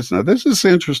says, now this is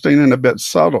interesting and a bit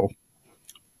subtle,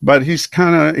 but he's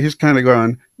kind of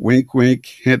going wink, wink,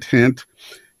 hint, hint.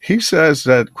 He says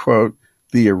that, quote,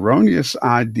 the erroneous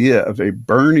idea of a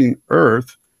burning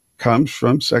earth comes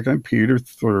from 2 Peter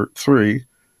 3,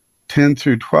 10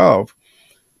 through 12.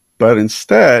 But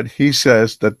instead, he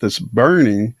says that this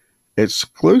burning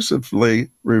exclusively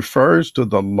refers to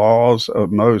the laws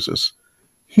of Moses.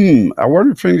 I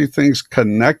wonder if anything's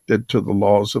connected to the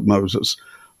laws of Moses.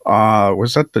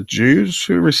 Was that the Jews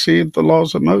who received the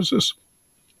laws of Moses?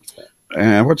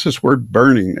 And what's this word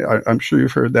burning? I'm sure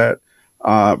you've heard that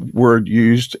word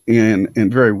used in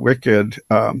very wicked,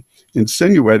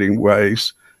 insinuating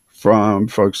ways from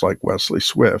folks like Wesley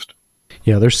Swift.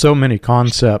 Yeah, there's so many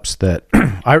concepts that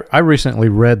I recently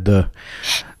read I'm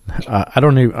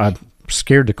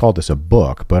scared to call this a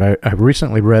book, but I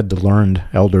recently read The Learned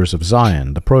Elders of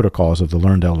Zion, the Protocols of the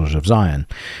Learned Elders of Zion,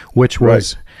 which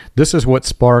was, this is what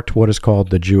sparked what is called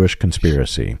the Jewish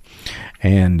conspiracy.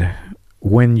 And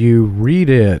when you read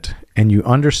it and you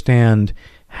understand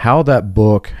how that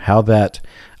book, how that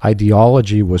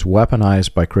ideology was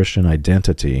weaponized by Christian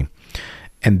identity,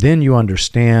 and then you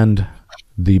understand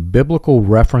the biblical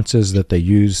references that they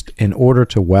used in order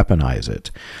to weaponize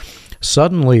it,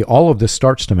 suddenly all of this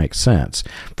starts to make sense.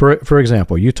 For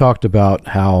example, you talked about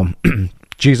how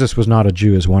Jesus was not a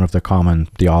Jew as one of the common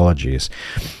theologies.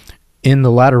 In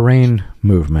the Latter Rain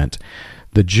movement,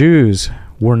 the Jews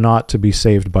were not to be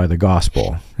saved by the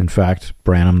gospel. In fact,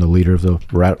 Branham, the leader of the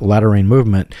Latter Rain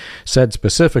movement, said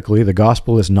specifically the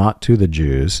gospel is not to the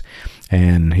Jews,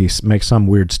 and he makes some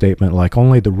weird statement like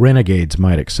only the renegades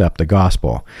might accept the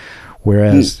gospel,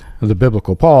 whereas the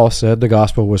biblical Paul said the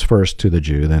gospel was first to the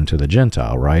Jew, then to the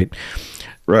Gentile, right?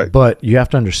 Right. But you have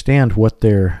to understand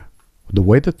the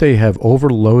way that they have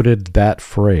overloaded that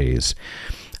phrase.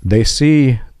 They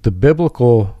see the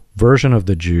biblical version of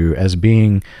the Jew as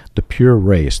being the pure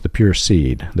race, the pure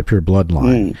seed, the pure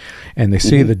bloodline. And they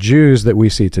see the Jews that we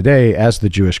see today as the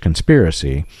Jewish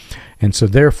conspiracy. And so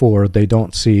therefore, they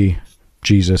don't see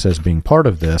Jesus as being part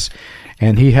of this,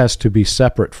 and he has to be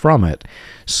separate from it.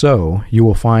 So you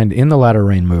will find in the Latter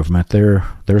Rain movement,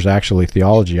 there's actually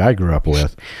theology I grew up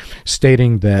with,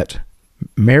 stating that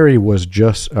Mary was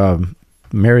just...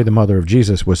 Mary, the mother of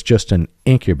Jesus, was just an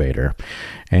incubator,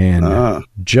 and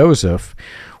Joseph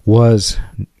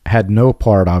had no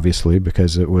part, obviously,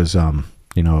 because it was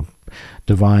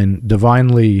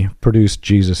divinely produced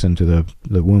Jesus into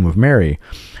the womb of Mary.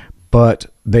 But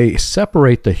they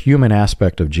separate the human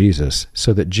aspect of Jesus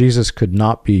so that Jesus could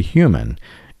not be human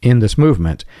in this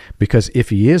movement, because if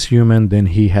he is human, then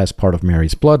he has part of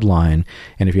Mary's bloodline,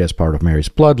 and if he has part of Mary's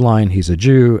bloodline, he's a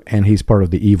Jew, and he's part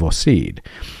of the evil seed.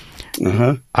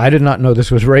 I did not know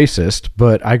this was racist,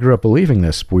 but I grew up believing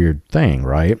this weird thing,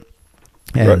 right?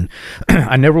 And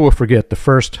I never will forget the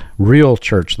first real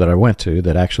church that I went to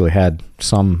that actually had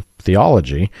some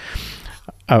theology.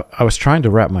 I was trying to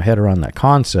wrap my head around that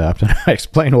concept, and I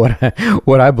explained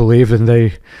what I believed, and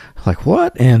they like,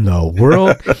 what in the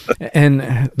world?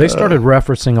 And they started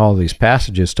referencing all these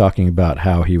passages talking about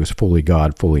how he was fully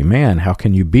God, fully man. How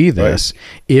can you be this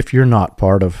if you're not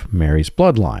part of Mary's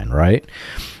bloodline, right?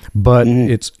 But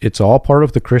it's all part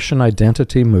of the Christian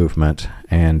identity movement,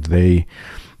 and they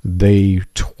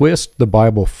twist the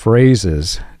Bible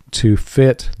phrases to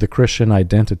fit the Christian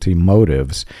identity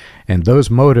motives, and those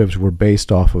motives were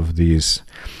based off of these,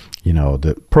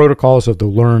 the Protocols of the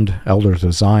Learned Elders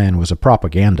of Zion was a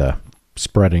propaganda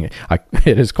spreading.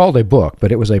 It is called a book,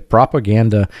 but it was a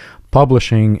propaganda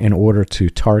publishing in order to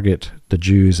target the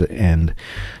Jews and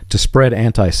to spread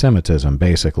anti-Semitism,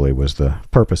 basically, was the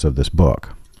purpose of this book.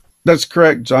 That's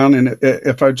correct, John. And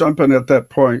if I jump in at that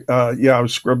point, I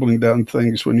was scribbling down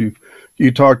things when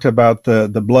you talked about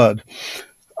the blood,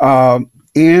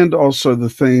 and also the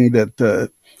thing that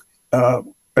I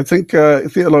think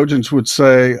theologians would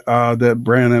say that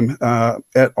Branham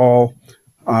et al.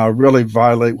 Really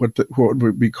violate what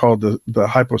would be called the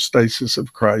hypostasis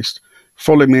of Christ,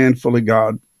 fully man, fully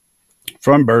God,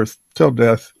 from birth till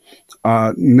death,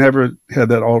 never had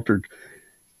that altered.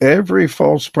 Every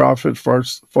false prophet,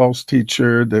 false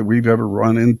teacher that we've ever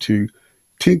run into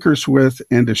tinkers with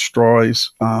and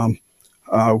destroys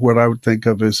what I would think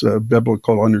of as a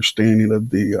biblical understanding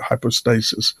of the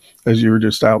hypostasis, as you were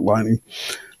just outlining.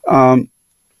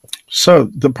 So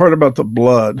the part about the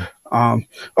blood,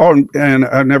 and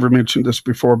I never mentioned this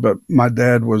before, but my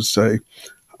dad was a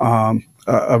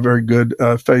very good,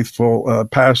 faithful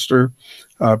pastor,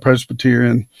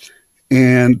 Presbyterian,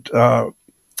 and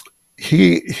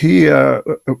he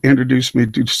introduced me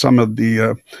to some of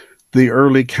the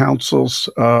early councils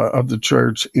of the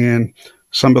church and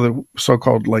some of the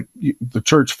so-called like the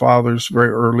church fathers, very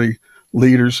early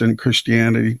leaders in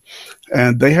Christianity,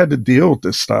 and they had to deal with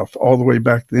this stuff all the way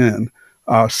back then,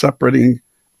 separating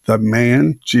the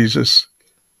man Jesus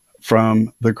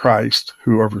from the Christ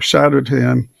who overshadowed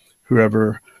him, who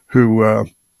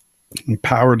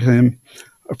empowered him,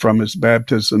 from his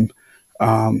baptism.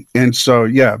 And so,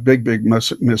 yeah, big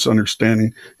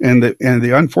misunderstanding. And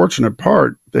the unfortunate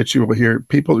part that you will hear,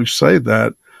 people who say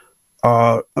that,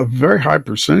 a very high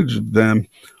percentage of them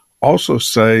also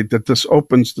say that this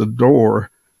opens the door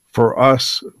for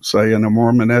us, say in a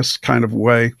Mormonesque kind of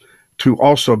way, to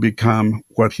also become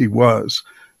what he was.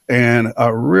 And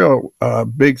a real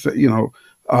big thing,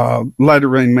 Latter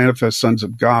Rain Manifest Sons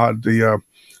of God, the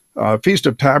Feast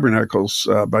of Tabernacles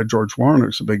by George Warner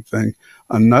is a big thing.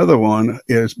 Another one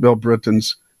is Bill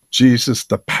Britton's Jesus,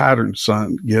 the Pattern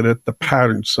Son. Get it? The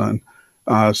Pattern Son.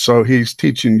 So he's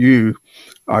teaching you,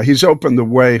 he's opened the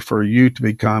way for you to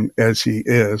become as he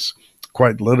is,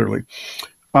 quite literally.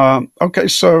 Okay,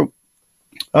 so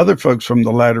other folks from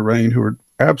the Latter Rain who are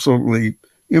absolutely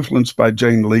influenced by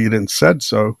Jane Lead and said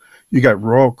so. You got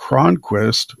Royal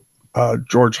Cronquist,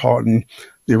 George Houghton,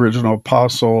 the original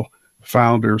apostle,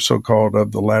 founder, so-called,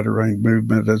 of the Latter Rain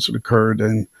movement as it occurred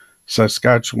in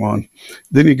Saskatchewan.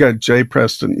 Then you got J.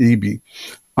 Preston Eby.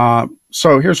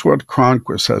 So here's what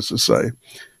Cronquist has to say.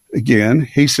 Again,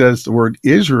 he says the word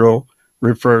Israel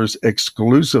refers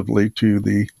exclusively to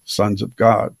the sons of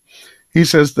God. He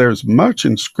says there's much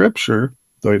in Scripture,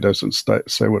 though he doesn't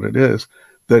say what it is,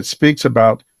 that speaks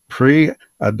about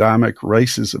pre-Adamic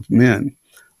races of men.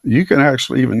 You can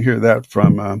actually even hear that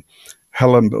from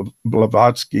Helen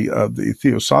Blavatsky of the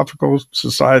Theosophical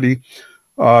Society.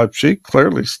 She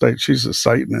clearly states she's a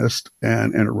Satanist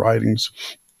and in her writings,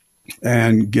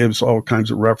 and gives all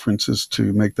kinds of references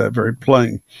to make that very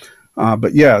plain.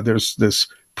 But yeah, there's this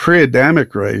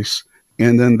pre-Adamic race,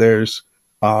 and then there's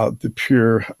the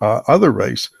pure other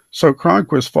race. So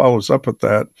Cronquist follows up with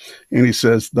that, and he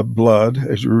says, the blood,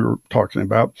 as you were talking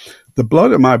about, the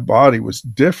blood of my body was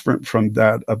different from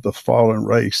that of the fallen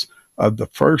race of the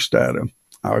first Adam.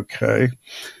 Okay.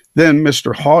 Then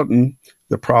Mr. Houghton,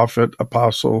 the prophet,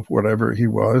 apostle, whatever he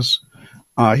was,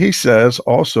 he says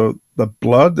also the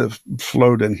blood that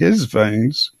flowed in his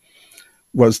veins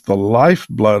was the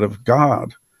lifeblood of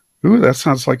God. Ooh, that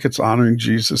sounds like it's honoring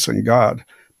Jesus and God.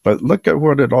 But look at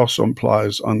what it also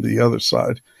implies on the other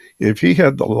side. If he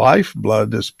had the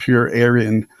lifeblood, this pure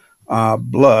Aryan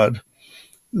blood,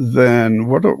 then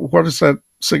what does that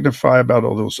signify about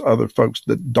all those other folks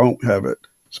that don't have it,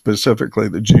 specifically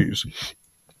the Jews?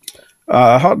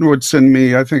 Houghton would send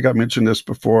me, I think I mentioned this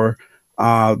before,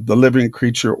 the living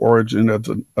creature origin of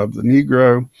the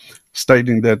Negro,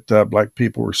 stating that black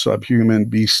people were subhuman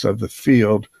beasts of the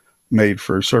field made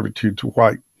for servitude to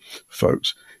white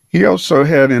folks. He also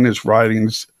had in his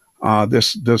writings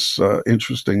this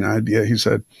interesting idea. He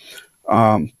said,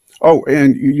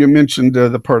 and you mentioned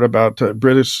the part about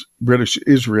British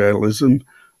Israelism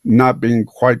not being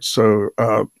quite so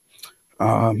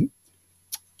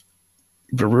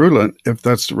virulent, if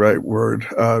that's the right word,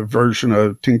 version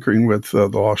of tinkering with the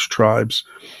lost tribes.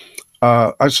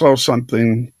 I saw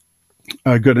something,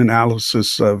 a good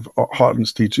analysis of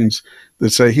Houghton's teachings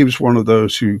that say he was one of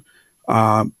those who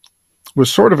was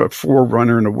sort of a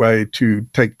forerunner in a way to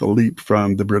take the leap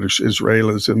from the British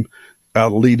Israelism,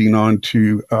 leading on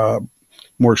to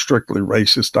more strictly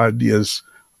racist ideas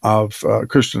of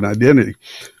Christian identity.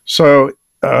 So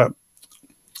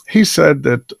he said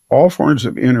that all forms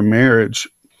of intermarriage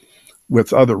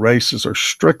with other races are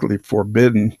strictly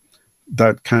forbidden.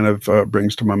 That kind of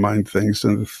brings to my mind things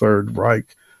in the Third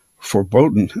Reich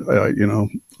forbidden,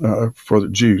 for the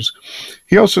Jews.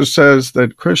 He also says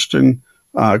that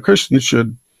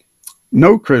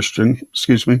no Christian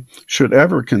should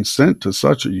ever consent to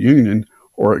such a union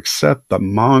or accept the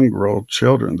mongrel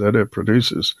children that it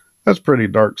produces. That's pretty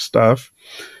dark stuff.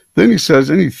 Then he says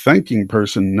any thinking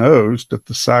person knows that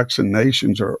the Saxon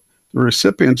nations are the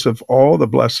recipients of all the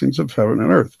blessings of heaven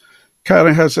and earth. Kind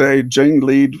of has a Jane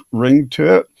Lead ring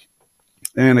to it,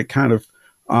 and it kind of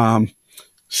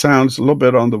sounds a little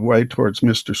bit on the way towards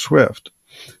Mr. Swift.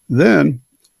 Then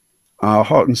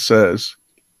Houghton says,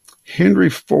 Henry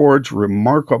Ford's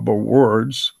remarkable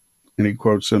words, and he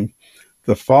quotes him,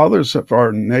 the fathers of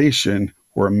our nation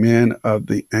were men of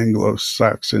the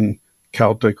Anglo-Saxon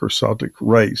Celtic or Celtic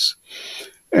race.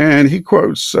 And he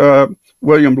quotes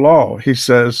William Law. He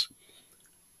says,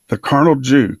 the carnal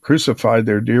Jew crucified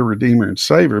their dear Redeemer and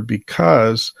Savior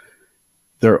because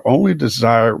their only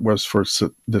desire was for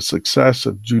the success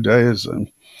of Judaism.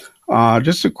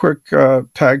 Just a quick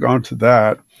tag on to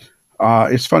that.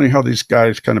 It's funny how these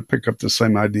guys kind of pick up the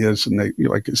same ideas, and they,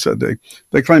 like I said,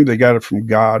 they claim they got it from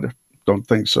God. Don't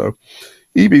think so.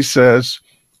 Eby says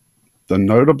the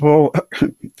notable,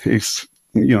 he's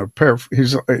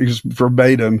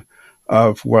verbatim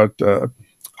of what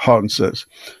Houghton says.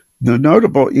 The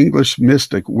notable English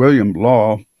mystic William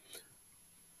Law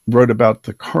wrote about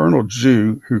the carnal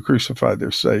Jew who crucified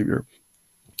their Savior.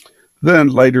 Then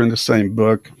later in the same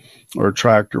book or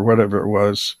tract or whatever it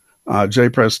was, J.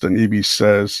 Preston Eby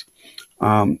says,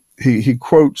 he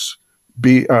quotes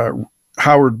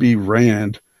Howard B.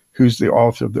 Rand, who's the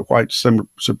author of the white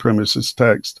supremacist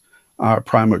text,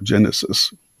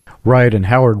 Primogenesis. Right, and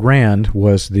Howard Rand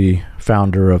was the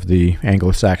founder of the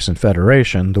Anglo-Saxon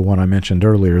Federation, the one I mentioned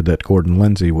earlier that Gordon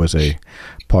Lindsay was a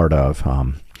part of.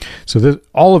 So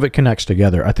all of it connects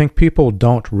together. I think people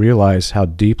don't realize how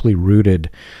deeply rooted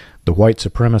the white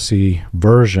supremacy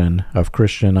version of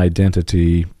Christian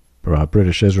identity,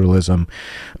 British Israelism,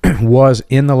 was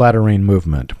in the Latter-Rain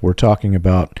movement. We're talking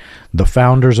about the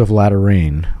founders of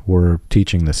Latter-Rain were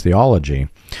teaching this theology.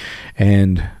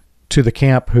 And to the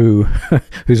camp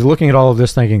who's looking at all of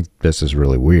this thinking, this is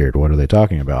really weird, what are they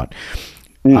talking about?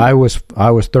 I was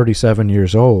 37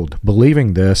 years old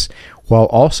believing this, while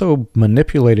also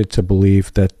manipulated to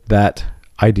believe that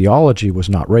ideology was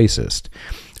not racist.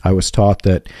 I was taught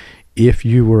that if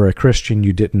you were a Christian,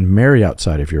 you didn't marry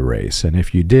outside of your race, and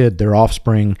if you did, their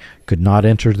offspring could not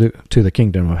enter to the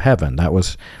kingdom of heaven. That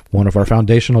was one of our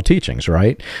foundational teachings,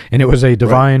 right? And it was a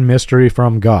divine mystery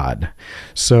from God.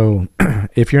 So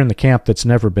if you're in the camp that's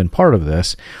never been part of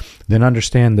this, then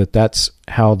understand that that's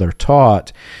how they're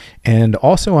taught, and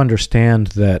also understand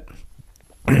that,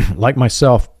 like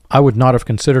myself, I would not have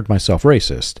considered myself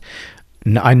racist.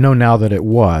 I know now that it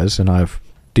was, and I've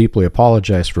deeply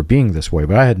apologized for being this way,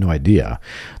 but I had no idea.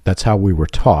 That's how we were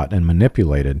taught and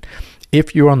manipulated.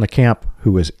 If you're on the camp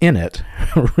who is in it,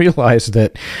 realize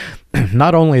that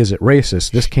not only is it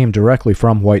racist, this came directly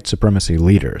from white supremacy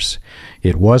leaders.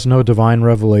 It was no divine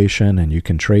revelation, and you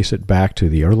can trace it back to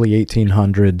the early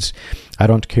 1800s. I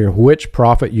don't care which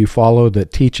prophet you follow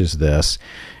that teaches this.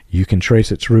 You can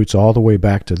trace its roots all the way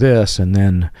back to this, and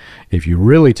then if you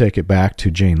really take it back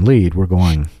to Jane Lead, we're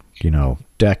going,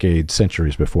 decades,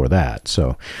 centuries before that.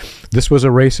 So this was a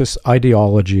racist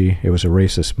ideology. It was a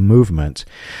racist movement.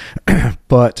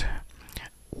 But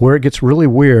where it gets really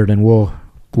weird, and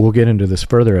we'll get into this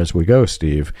further as we go,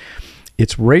 Steve,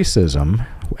 it's racism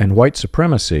and white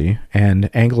supremacy and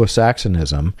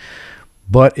Anglo-Saxonism,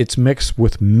 but it's mixed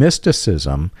with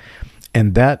mysticism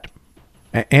and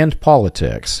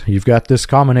politics. You've got this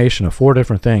combination of four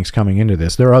different things coming into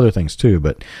this. There are other things too,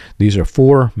 but these are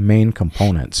four main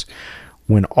components.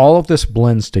 When all of this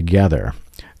blends together,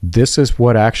 this is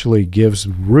what actually gives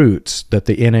roots that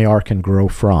the NAR can grow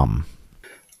from.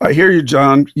 I hear you,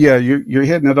 John. Yeah, you're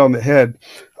hitting it on the head.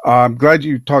 I'm glad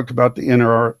you talked about the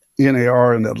NAR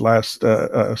in that last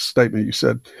statement you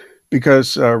said,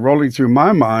 because rolling through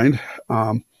my mind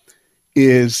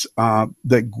is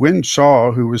that Gwynne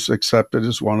Shaw, who was accepted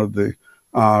as one of the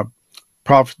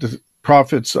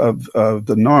prophets of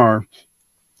the NAR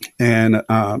and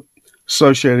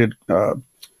associated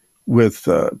with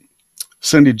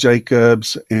Cindy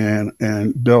Jacobs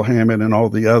and Bill Hammond and all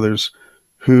the others,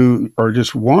 who are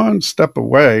just one step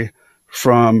away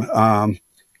from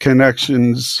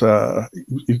connections,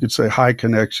 you could say high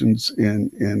connections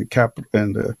in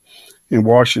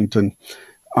Washington,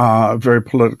 very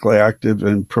politically active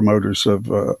and promoters of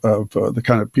the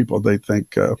kind of people they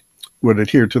think would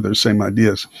adhere to their same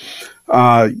ideas.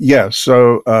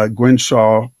 So Gwynne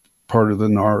Shaw, part of the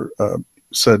NAR,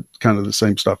 said kind of the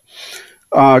same stuff.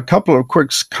 A couple of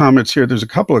quick comments here. There's a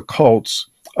couple of cults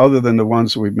other than the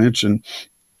ones that we mentioned.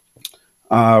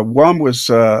 One was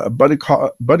Buddy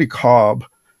Cobb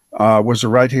was the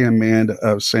right-hand man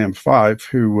of Sam Fife,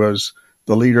 who was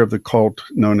the leader of the cult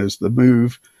known as the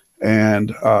Move,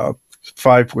 and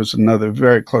Fife was another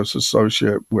very close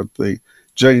associate with the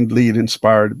Jane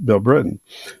Lead-inspired Bill Britton.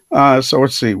 So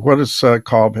let's see, what does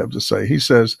Cobb have to say? He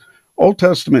says, Old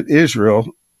Testament Israel,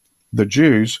 the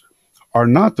Jews, are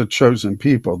not the chosen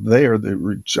people. They are the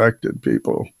rejected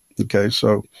people. Okay,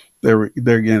 so there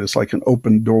again, it's like an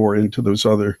open door into those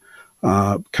other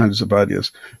kinds of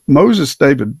ideas. Moses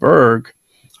David Berg,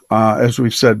 as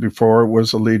we've said before,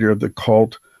 was a leader of the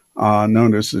cult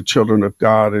known as the Children of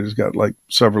God. It has got like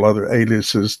several other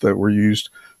aliases that were used.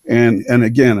 And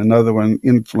again, another one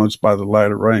influenced by the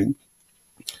latter rain.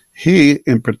 He,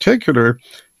 in particular,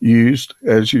 used,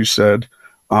 as you said,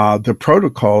 the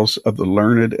protocols of the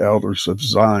learned elders of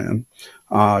Zion.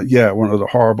 One of the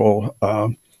horrible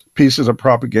pieces of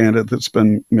propaganda that's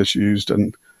been misused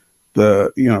and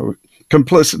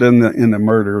complicit in the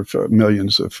murder of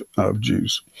millions of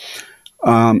Jews.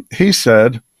 He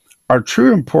said, our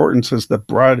true importance as the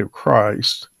bride of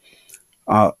Christ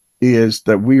is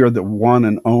that we are the one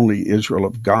and only Israel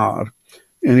of God.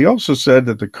 And he also said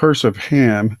that the curse of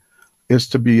Ham is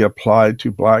to be applied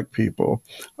to black people.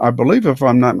 I believe, if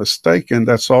I'm not mistaken,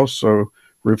 that's also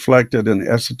reflected in the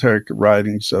esoteric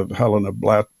writings of Helena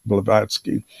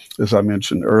Blavatsky, as I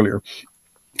mentioned earlier.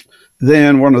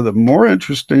 Then one of the more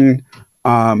interesting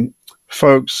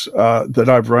folks that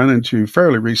I've run into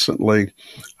fairly recently,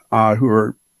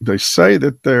 they say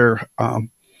that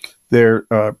they're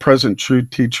present truth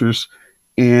teachers,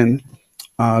 and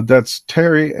that's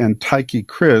Terry and Tyke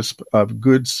Crisp of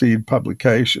Good Seed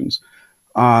Publications.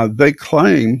 They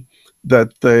claim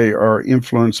that they are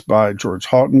influenced by George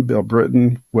Houghton, Bill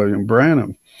Britton, William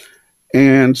Branham.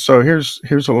 And so here's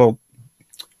a little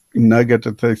nugget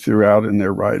that they threw out in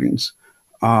their writings.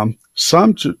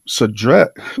 Some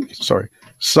suggest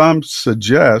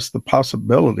the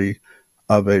possibility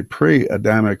of a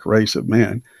pre-Adamic race of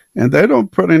men, and they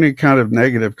don't put any kind of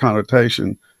negative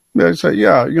connotation. They say,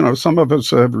 yeah, some of us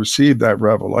have received that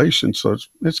revelation, so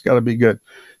it's got to be good.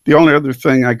 The only other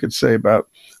thing I could say about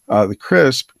the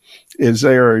Crisp is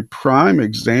they are a prime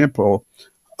example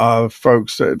of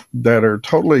folks that are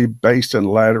totally based in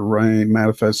latter rain,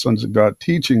 manifest sons of God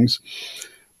teachings,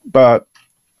 but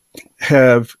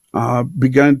have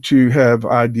begun to have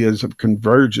ideas of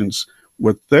convergence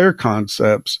with their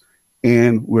concepts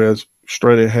and with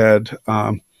straight ahead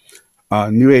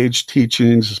New Age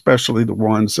teachings, especially the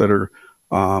ones that are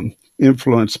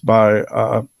influenced by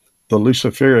the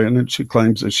Luciferian, and she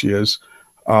claims that she is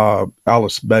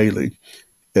Alice Bailey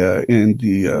in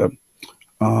the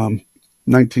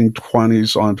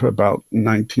 1920s on to about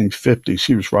 1950.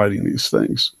 She was writing these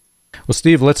things. Well,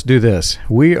 Steve, let's do this.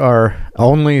 We are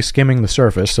only skimming the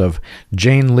surface of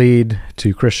Jane Lead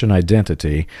to Christian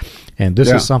identity, and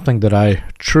this is something that I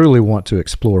truly want to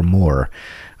explore more.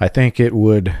 I think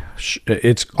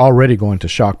it's already going to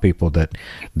shock people that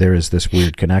there is this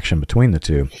weird connection between the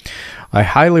two. I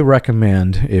highly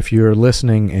recommend, if you're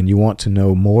listening and you want to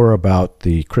know more about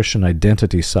the Christian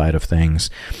identity side of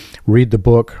things, read the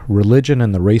book Religion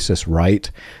and the Racist Right,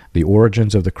 The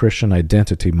Origins of the Christian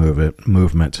Identity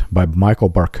Movement by Michael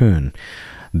Barkun.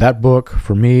 That book,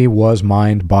 for me, was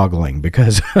mind-boggling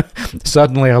because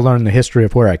suddenly I learned the history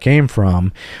of where I came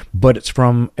from, but it's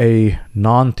from a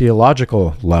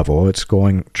non-theological level. It's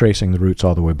tracing the roots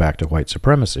all the way back to white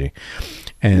supremacy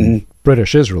and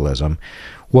British Israelism.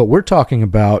 What we're talking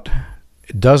about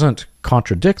doesn't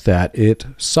contradict that. It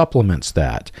supplements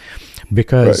that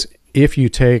because if you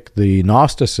take the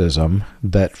Gnosticism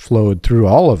that flowed through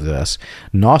all of this,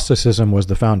 Gnosticism was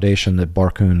the foundation that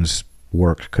Barkun's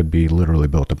work could be literally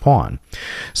built upon.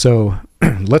 So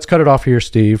let's cut it off here,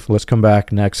 Steve. Let's come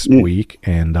back next week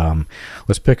and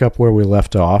let's pick up where we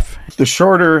left off. The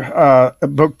shorter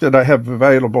book that I have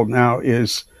available now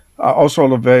is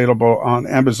also available on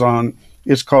Amazon.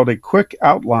 It's called A Quick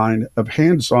Outline of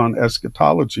Hands-on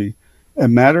Eschatology, A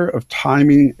Matter of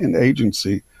Timing and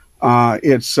Agency.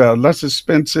 It's less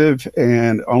expensive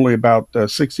and only about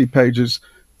 60 pages,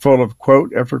 full of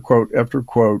quote after quote after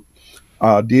quote,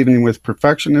 dealing with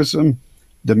perfectionism,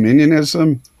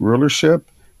 dominionism, rulership,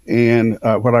 and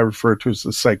what I refer to as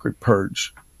the sacred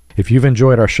purge. If you've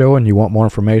enjoyed our show and you want more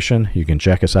information, you can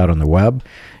check us out on the web.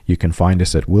 You can find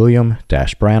us at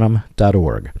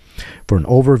william-branham.org. For an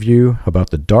overview about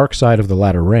the dark side of the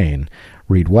latter rain,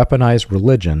 read Weaponized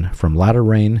Religion from Latter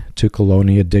Rain to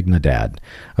Colonia Dignidad,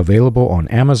 available on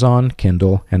Amazon,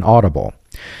 Kindle, and Audible.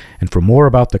 And for more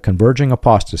about the Converging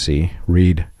Apostasy,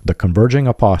 read The Converging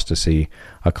Apostasy,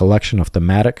 a collection of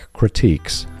thematic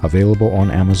critiques, available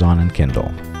on Amazon and Kindle.